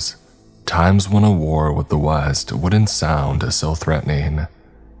times when a war with the West wouldn't sound so threatening.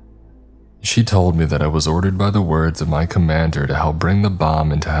 She told me that I was ordered by the words of my commander to help bring the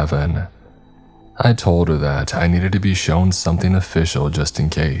bomb into heaven. I told her that I needed to be shown something official just in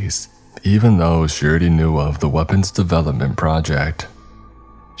case, even though she already knew of the weapons development project.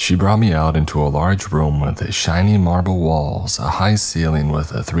 She brought me out into a large room with shiny marble walls, a high ceiling with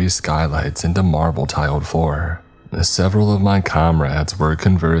 3 skylights, and a marble-tiled floor. Several of my comrades were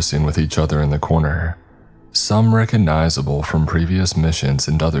conversing with each other in the corner, some recognizable from previous missions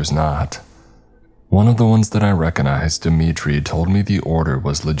and others not. One of the ones that I recognized, Dimitri, told me the order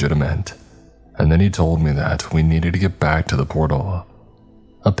was legitimate, and then he told me that we needed to get back to the portal.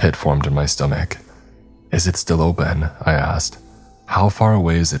 A pit formed in my stomach. Is it still open? I asked. How far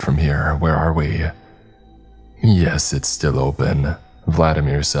away is it from here? Where are we? Yes, it's still open,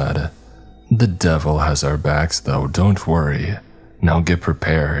 Vladimir said. The devil has our backs though, don't worry. Now get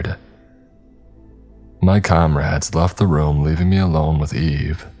prepared. My comrades left the room, leaving me alone with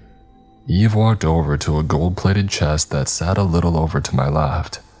Eve. Eve walked over to a gold-plated chest that sat a little over to my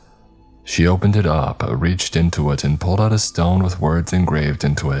left. She opened it up, reached into it, and pulled out a stone with words engraved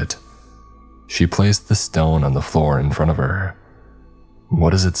into it. She placed the stone on the floor in front of her.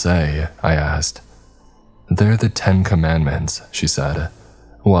 What does it say? I asked. They're the 10 Commandments, she said.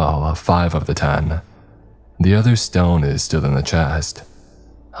 Well, 5 of the 10. The other stone is still in the chest.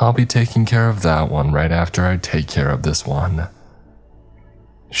 I'll be taking care of that one right after I take care of this one.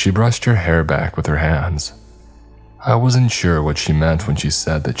 She brushed her hair back with her hands. I wasn't sure what she meant when she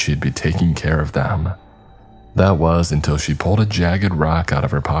said that she'd be taking care of them. That was until she pulled a jagged rock out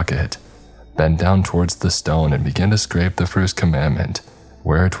of her pocket, bent down towards the stone and began to scrape the first commandment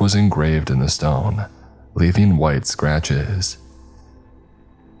where it was engraved in the stone, leaving white scratches.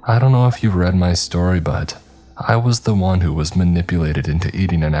 I don't know if you've read my story, but I was the one who was manipulated into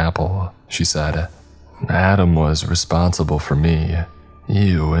eating an apple, she said. Adam was responsible for me,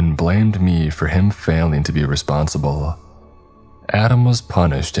 you, and blamed me for him failing to be responsible. Adam was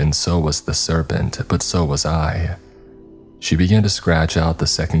punished and so was the serpent, but so was I. She began to scratch out the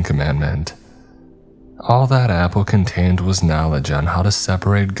second commandment. All that apple contained was knowledge on how to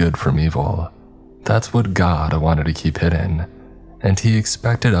separate good from evil. That's what God wanted to keep hidden, and he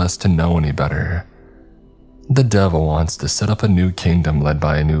expected us to know any better. The devil wants to set up a new kingdom led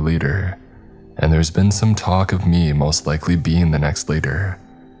by a new leader, and there's been some talk of me most likely being the next leader.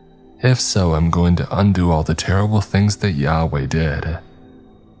 If so, I'm going to undo all the terrible things that Yahweh did.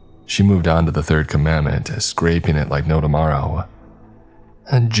 She moved on to the third commandment, scraping it like no tomorrow.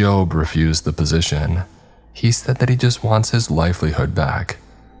 And Job refused the position. He said that he just wants his livelihood back.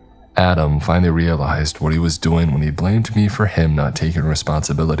 Adam finally realized what he was doing when he blamed me for him not taking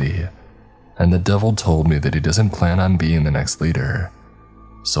responsibility, and the devil told me that he doesn't plan on being the next leader.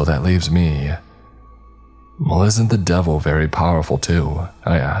 So that leaves me. Well, isn't the devil very powerful too?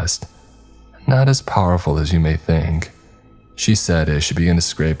 I asked. Not as powerful as you may think, she said as she began to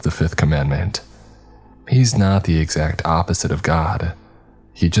scrape the fifth commandment. He's not the exact opposite of God.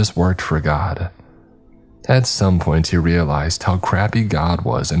 He just worked for God. At some point he realized how crappy God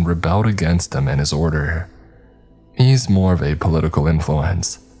was and rebelled against him and his order. He's more of a political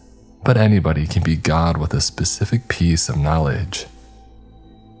influence, but anybody can be God with a specific piece of knowledge.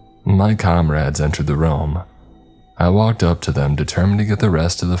 My comrades entered the room. I walked up to them, determined to get the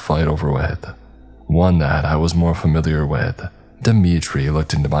rest of the fight over with. One that I was more familiar with, Dmitri,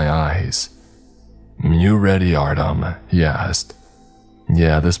 looked into my eyes. You ready, Artem? He asked.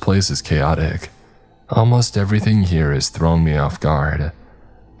 Yeah, this place is chaotic. Almost everything here has thrown me off guard,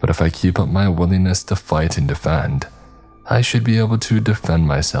 but if I keep up my willingness to fight and defend, I should be able to defend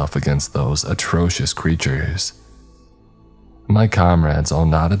myself against those atrocious creatures. My comrades all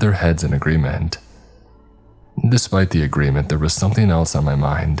nodded their heads in agreement. Despite the agreement, there was something else on my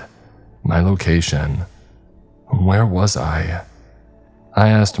mind. My location. Where was I? I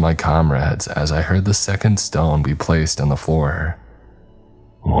asked my comrades as I heard the second stone be placed on the floor.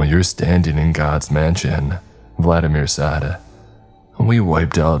 Well, you're standing in God's mansion, Vladimir said. We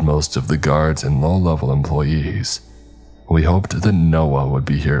wiped out most of the guards and low-level employees. We hoped that Noah would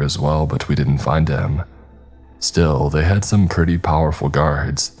be here as well, but we didn't find him. Still, they had some pretty powerful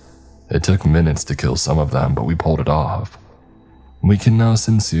guards. It took minutes to kill some of them, but we pulled it off. We can now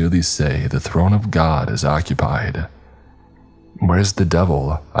sincerely say the throne of God is occupied. Where's the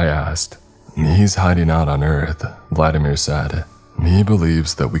devil? I asked. He's hiding out on Earth, Vladimir said. He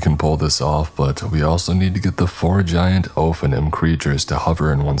believes that we can pull this off, but we also need to get the 4 giant Ophanim creatures to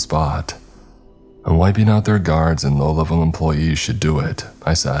hover in one spot. Wiping out their guards and low-level employees should do it,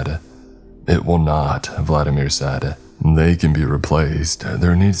 I said. It will not, Vladimir said. They can be replaced.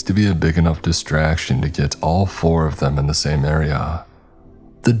 There needs to be a big enough distraction to get all 4 of them in the same area.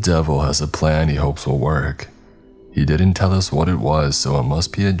 The devil has a plan he hopes will work. He didn't tell us what it was, so it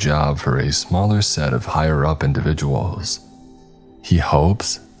must be a job for a smaller set of higher-up individuals. He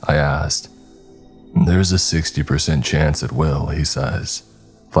hopes? I asked. There's a 60% chance it will, he says,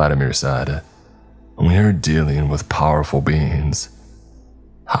 Vladimir said. We're dealing with powerful beings.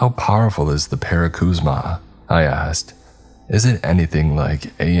 How powerful is the Parakuzma? I asked. Is it anything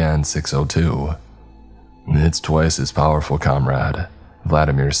like AN 602? It's twice as powerful, comrade,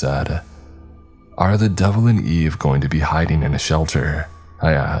 Vladimir said. Are the devil and Eve going to be hiding in a shelter?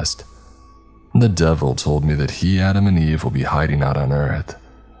 I asked. The devil told me that he, Adam, and Eve will be hiding out on Earth,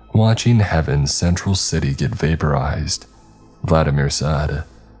 watching heaven's central city get vaporized. Vladimir said.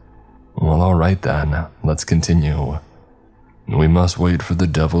 Well, all right then, let's continue. We must wait for the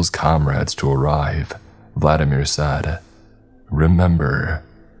devil's comrades to arrive, Vladimir said. Remember.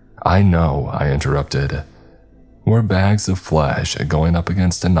 I know, I interrupted. We're bags of flesh going up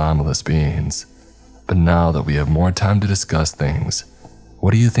against anomalous beings. But now that we have more time to discuss things, what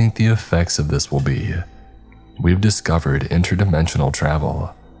do you think the effects of this will be? We've discovered interdimensional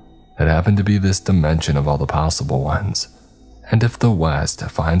travel. It happened to be this dimension of all the possible ones. And if the West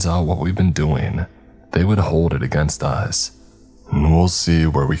finds out what we've been doing, they would hold it against us. We'll see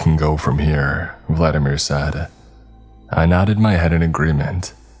where we can go from here, Vladimir said. I nodded my head in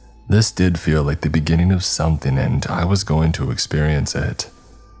agreement. This did feel like the beginning of something, and I was going to experience it.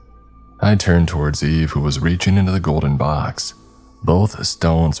 I turned towards Eve, who was reaching into the golden box. Both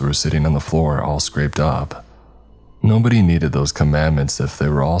stones were sitting on the floor, all scraped up. Nobody needed those commandments if they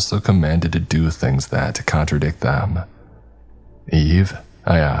were also commanded to do things that contradict them. Eve?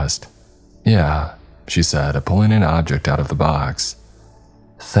 I asked. Yeah, she said, pulling an object out of the box.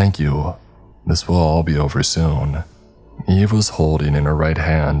 Thank you. This will all be over soon. Eve was holding in her right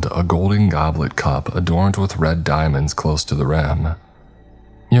hand a golden goblet cup adorned with red diamonds close to the rim.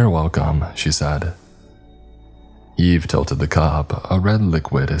 You're welcome, she said. Eve tilted the cup. A red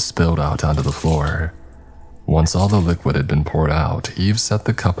liquid spilled out onto the floor. Once all the liquid had been poured out, Eve set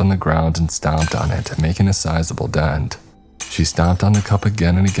the cup on the ground and stomped on it, making a sizable dent. She stomped on the cup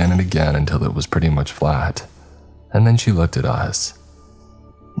again and again and again until it was pretty much flat. And then she looked at us.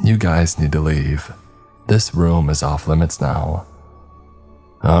 You guys need to leave. This room is off limits now.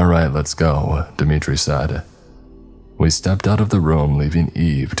 All right, let's go, Dimitri said. We stepped out of the room, leaving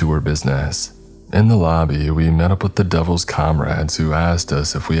Eve to her business. In the lobby, we met up with the devil's comrades who asked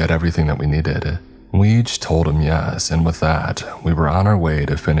us if we had everything that we needed. We each told them yes, and with that, we were on our way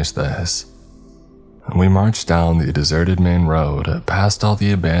to finish this. We marched down the deserted main road, past all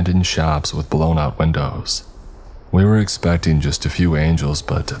the abandoned shops with blown-out windows. We were expecting just a few angels,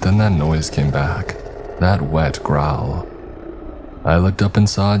 but then that noise came back, that wet growl. I looked up and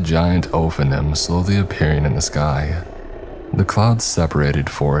saw a giant ophanim slowly appearing in the sky. The clouds separated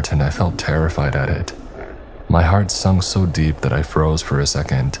for it, and I felt terrified at it. My heart sunk so deep that I froze for a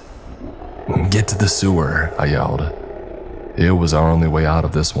second. Get to the sewer, I yelled. It was our only way out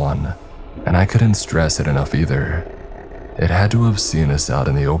of this one, and I couldn't stress it enough either. It had to have seen us out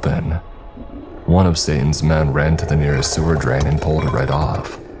in the open. One of Satan's men ran to the nearest sewer drain and pulled it right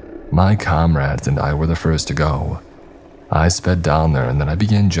off. My comrades and I were the first to go. I sped down there and then I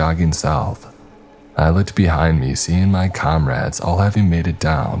began jogging south. I looked behind me, seeing my comrades all having made it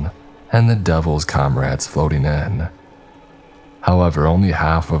down, and the devil's comrades floating in. However, only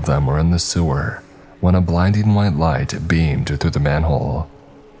half of them were in the sewer when a blinding white light beamed through the manhole.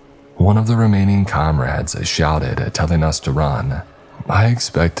 One of the remaining comrades shouted, telling us to run. I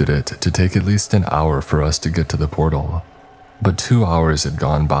expected it to take at least an hour for us to get to the portal, but 2 hours had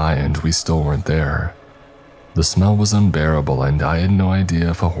gone by and we still weren't there. The smell was unbearable, and I had no idea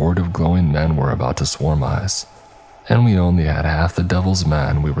if a horde of glowing men were about to swarm us, and we only had half the devil's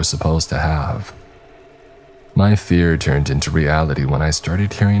men we were supposed to have. My fear turned into reality when I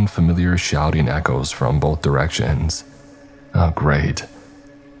started hearing familiar shouting echoes from both directions. Oh, great.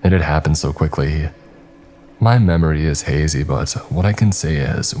 It had happened so quickly. My memory is hazy, but what I can say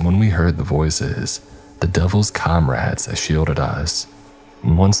is, when we heard the voices, the devil's comrades shielded us.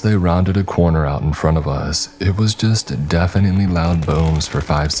 Once they rounded a corner out in front of us, it was just deafeningly loud booms for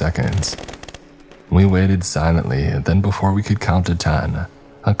 5 seconds. We waited silently, then before we could count to 10,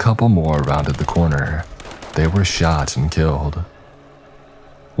 a couple more rounded the corner. They were shot and killed.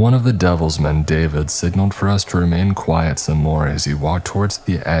 One of the devil's men, David, signaled for us to remain quiet some more as he walked towards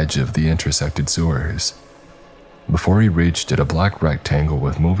the edge of the intersected sewers. Before he reached it, a black rectangle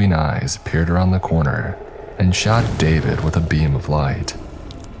with moving eyes peered around the corner and shot David with a beam of light.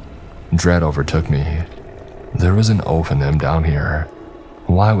 Dread overtook me. There was an ophanim down here.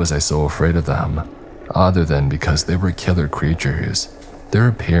 Why was I so afraid of them? Other than because they were killer creatures. Their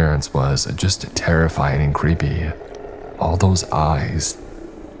appearance was just terrifying and creepy. All those eyes.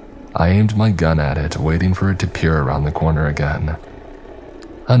 I aimed my gun at it, waiting for it to peer around the corner again.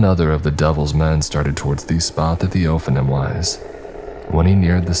 Another of the devil's men started towards the spot that the ophanim was. When he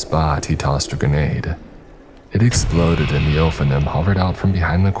neared the spot, he tossed a grenade. It exploded and the ophanim hovered out from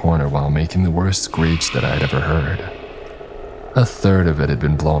behind the corner while making the worst screech that I had ever heard. A third of it had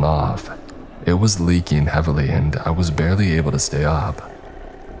been blown off. It was leaking heavily and I was barely able to stay up.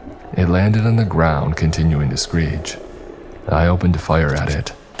 It landed on the ground, continuing to screech. I opened fire at it.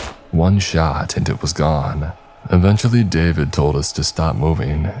 One shot and it was gone. Eventually, David told us to stop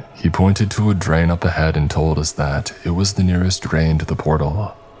moving. He pointed to a drain up ahead and told us that it was the nearest drain to the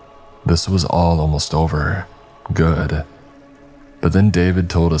portal. This was all almost over. Good. But then David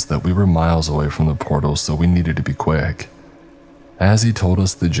told us that we were miles away from the portal, so we needed to be quick. As he told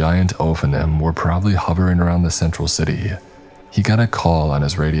us the giant Ophanim were probably hovering around the central city, he got a call on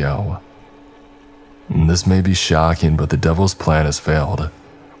his radio. This may be shocking, but the devil's plan has failed.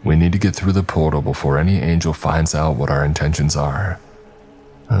 We need to get through the portal before any angel finds out what our intentions are.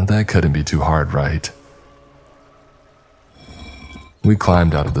 That couldn't be too hard, right? We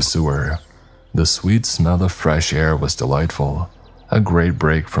climbed out of the sewer. The sweet smell of fresh air was delightful, a great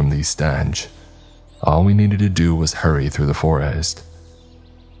break from the stench. All we needed to do was hurry through the forest.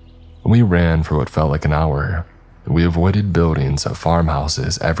 We ran for what felt like an hour. We avoided buildings,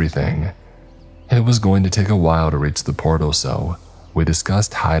 farmhouses, everything. It was going to take a while to reach the portal, so we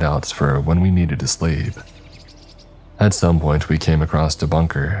discussed hideouts for when we needed to sleep. At some point, we came across a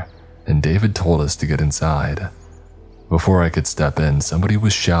bunker, and David told us to get inside. Before I could step in, somebody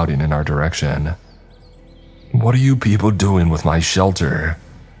was shouting in our direction. "What are you people doing with my shelter?"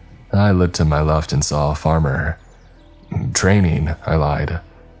 I looked to my left and saw a farmer. "Training," I lied.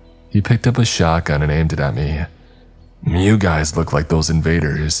 He picked up a shotgun and aimed it at me. "You guys look like those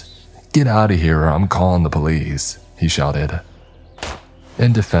invaders. Get out of here or I'm calling the police," he shouted.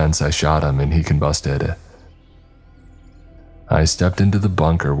 In defense, I shot him and he combusted. I stepped into the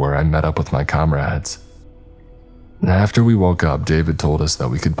bunker where I met up with my comrades. After we woke up, David told us that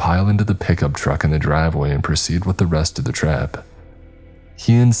we could pile into the pickup truck in the driveway and proceed with the rest of the trip.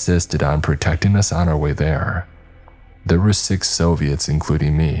 He insisted on protecting us on our way there. There were 6 Soviets,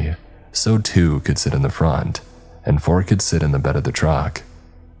 including me, so 2 could sit in the front, and 4 could sit in the bed of the truck.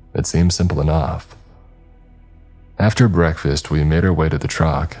 It seemed simple enough. After breakfast, we made our way to the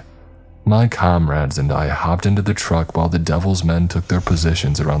truck. My comrades and I hopped into the truck while the devil's men took their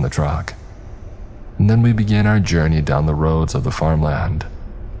positions around the truck. And then we began our journey down the roads of the farmland.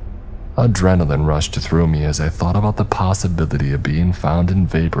 Adrenaline rushed through me as I thought about the possibility of being found and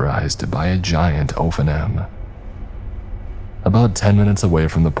vaporized by a giant Ophanim. About 10 minutes away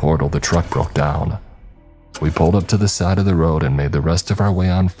from the portal, the truck broke down. We pulled up to the side of the road and made the rest of our way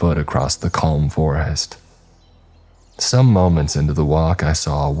on foot across the calm forest. Some moments into the walk, I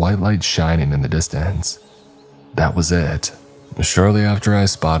saw a white light shining in the distance. That was it. Shortly after I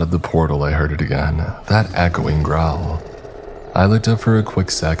spotted the portal, I heard it again, that echoing growl. I looked up for a quick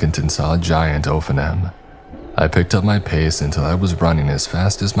second and saw a giant Ophanim. I picked up my pace until I was running as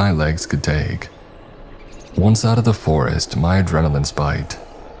fast as my legs could take. Once out of the forest, my adrenaline spiked.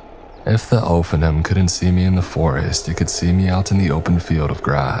 If the Ophanim couldn't see me in the forest, it could see me out in the open field of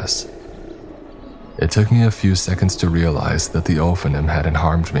grass. It took me a few seconds to realize that the Ophanim hadn't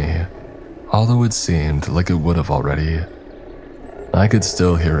harmed me, although it seemed like it would have already. I could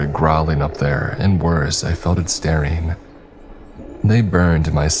still hear it growling up there, and worse, I felt it staring. They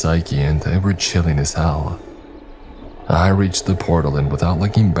burned my psyche and they were chilling as hell. I reached the portal and without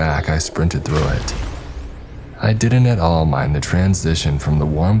looking back, I sprinted through it. I didn't at all mind the transition from the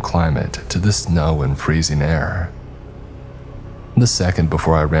warm climate to the snow and freezing air. The second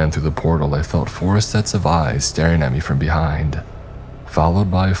before I ran through the portal, I felt 4 sets of eyes staring at me from behind, followed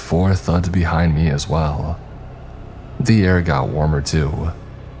by 4 thuds behind me as well. The air got warmer too.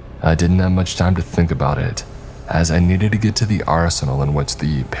 I didn't have much time to think about it, as I needed to get to the arsenal in which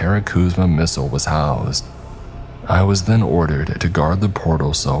the Parakuzma missile was housed. I was then ordered to guard the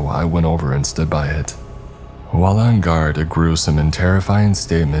portal, so I went over and stood by it. While on guard, a gruesome and terrifying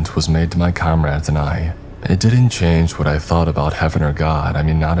statement was made to my comrades and I. It didn't change what I thought about heaven or God, I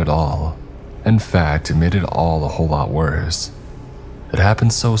mean not at all. In fact, it made it all a whole lot worse. It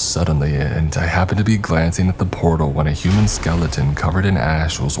happened so suddenly, and I happened to be glancing at the portal when a human skeleton covered in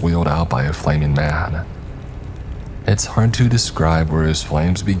ash was wheeled out by a flaming man. It's hard to describe where his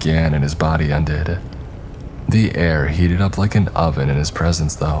flames began and his body ended. The air heated up like an oven in his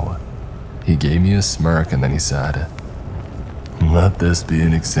presence though. He gave me a smirk and then he said, "Let this be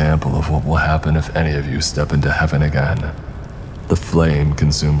an example of what will happen if any of you step into heaven again. The flame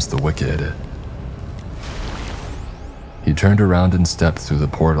consumes the wicked." He turned around and stepped through the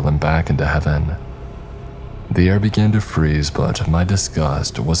portal and back into heaven. The air began to freeze, but my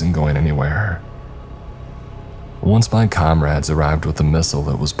disgust wasn't going anywhere. Once my comrades arrived with the missile,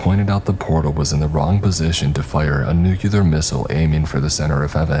 it was pointed out the portal was in the wrong position to fire a nuclear missile aiming for the center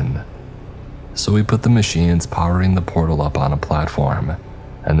of heaven. So we put the machines powering the portal up on a platform,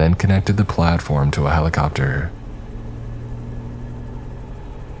 and then connected the platform to a helicopter.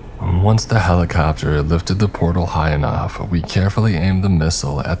 Once the helicopter lifted the portal high enough, we carefully aimed the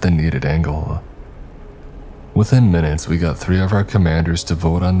missile at the needed angle. Within minutes, we got 3 of our commanders to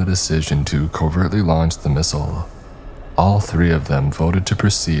vote on the decision to covertly launch the missile. All 3 of them voted to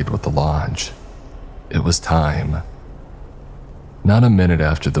proceed with the launch. It was time. Not a minute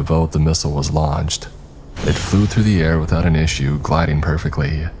after the vote, the missile was launched. It flew through the air without an issue, gliding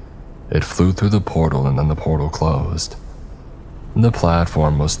perfectly. It flew through the portal and then the portal closed. The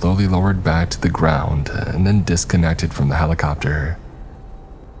platform was slowly lowered back to the ground and then disconnected from the helicopter.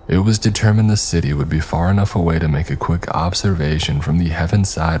 It was determined the city would be far enough away to make a quick observation from the heaven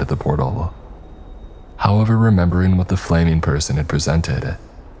side of the portal. However, remembering what the flaming person had presented,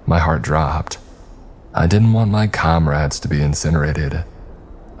 my heart dropped. I didn't want my comrades to be incinerated.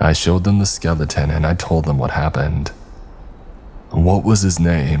 I showed them the skeleton and I told them what happened. "What was his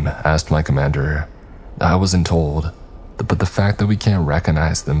name?" asked my commander. I wasn't told, but the fact that we can't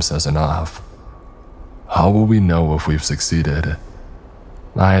recognize them says enough. How will we know if we've succeeded?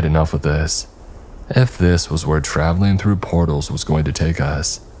 I had enough of this. If this was where traveling through portals was going to take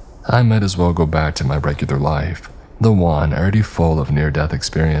us, I might as well go back to my regular life, the one already full of near-death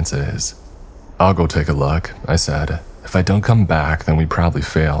experiences. "I'll go take a look," I said. "If I don't come back, then we probably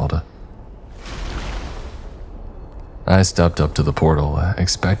failed." I stepped up to the portal,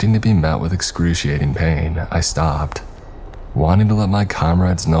 expecting to be met with excruciating pain. I stopped. Wanting to let my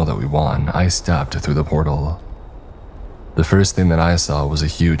comrades know that we won, I stepped through the portal. The first thing that I saw was a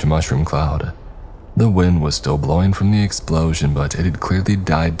huge mushroom cloud. The wind was still blowing from the explosion, but it had clearly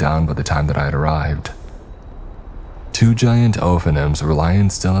died down by the time that I had arrived. 2 giant ophanims were lying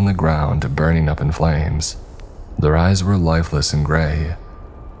still on the ground, burning up in flames. Their eyes were lifeless and gray.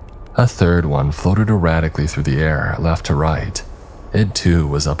 A third one floated erratically through the air, left to right. It too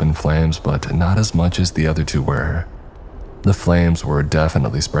was up in flames, but not as much as the other 2 were. The flames were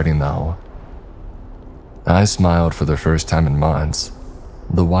definitely spreading though. I smiled for the first time in months.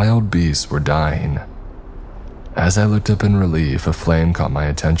 The wild beasts were dying. As I looked up in relief, a flame caught my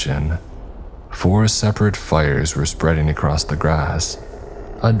attention. 4 separate fires were spreading across the grass.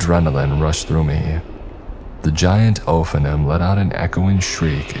 Adrenaline rushed through me. The giant ophanim let out an echoing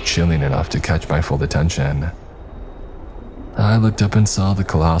shriek, chilling enough to catch my full attention. I looked up and saw the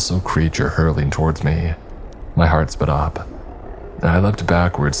colossal creature hurling towards me. My heart sped up. I leapt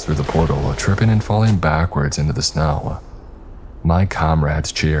backwards through the portal, tripping and falling backwards into the snow. My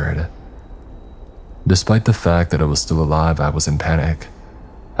comrades cheered. Despite the fact that I was still alive, I was in panic.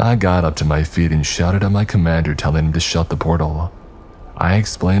 I got up to my feet and shouted at my commander, telling him to shut the portal. I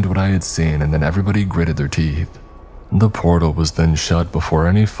explained what I had seen, and then everybody gritted their teeth. The portal was then shut before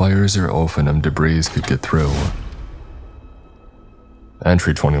any fires or ophanim debris could get through.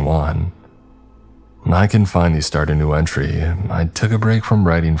 Entry 21. I can finally start a new entry. I took a break from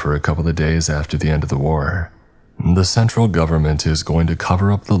writing for a couple of days after the end of the war. The central government is going to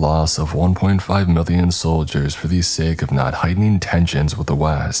cover up the loss of 1.5 million soldiers for the sake of not heightening tensions with the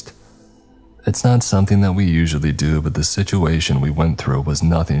West. It's not something that we usually do, but the situation we went through was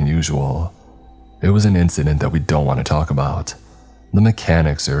nothing usual. It was an incident that we don't want to talk about. The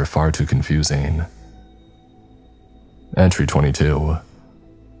mechanics are far too confusing. Entry 22.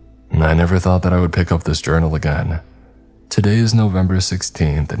 I never thought that I would pick up this journal again. Today is November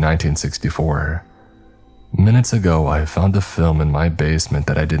 16th, 1964. Minutes ago, I found a film in my basement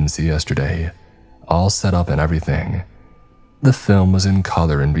that I didn't see yesterday, all set up and everything. The film was in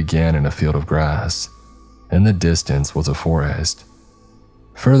color and began in a field of grass. In the distance was a forest.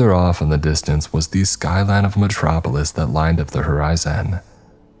 Further off in the distance was the skyline of a metropolis that lined up the horizon.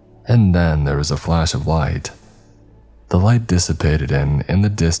 And then there was a flash of light. The light dissipated and in the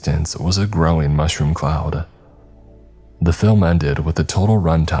distance was a growing mushroom cloud. The film ended with a total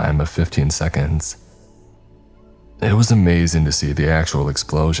runtime of 15 seconds. It was amazing to see the actual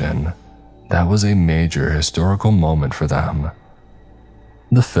explosion. That was a major historical moment for them.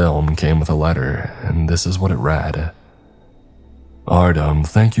 The film came with a letter, and this is what it read. Artem,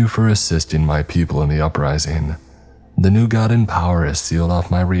 thank you for assisting my people in the uprising. The new god in power has sealed off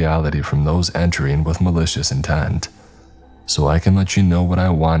my reality from those entering with malicious intent. So I can let you know what I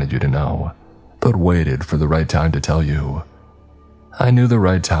wanted you to know, but waited for the right time to tell you. I knew the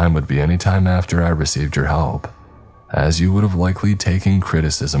right time would be any time after I received your help, as you would have likely taken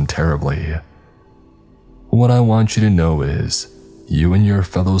criticism terribly. What I want you to know is, you and your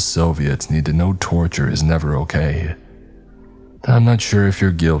fellow Soviets need to know torture is never okay. I'm not sure if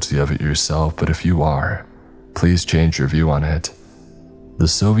you're guilty of it yourself, but if you are, please change your view on it. The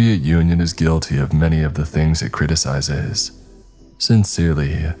Soviet Union is guilty of many of the things it criticizes.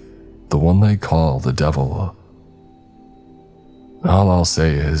 Sincerely, the one they call the devil. All I'll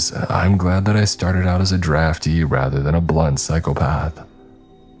say is, I'm glad that I started out as a draftee rather than a blunt psychopath.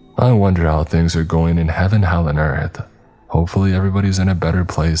 I wonder how things are going in heaven, hell, and earth. Hopefully everybody's in a better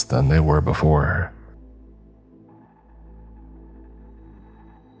place than they were before.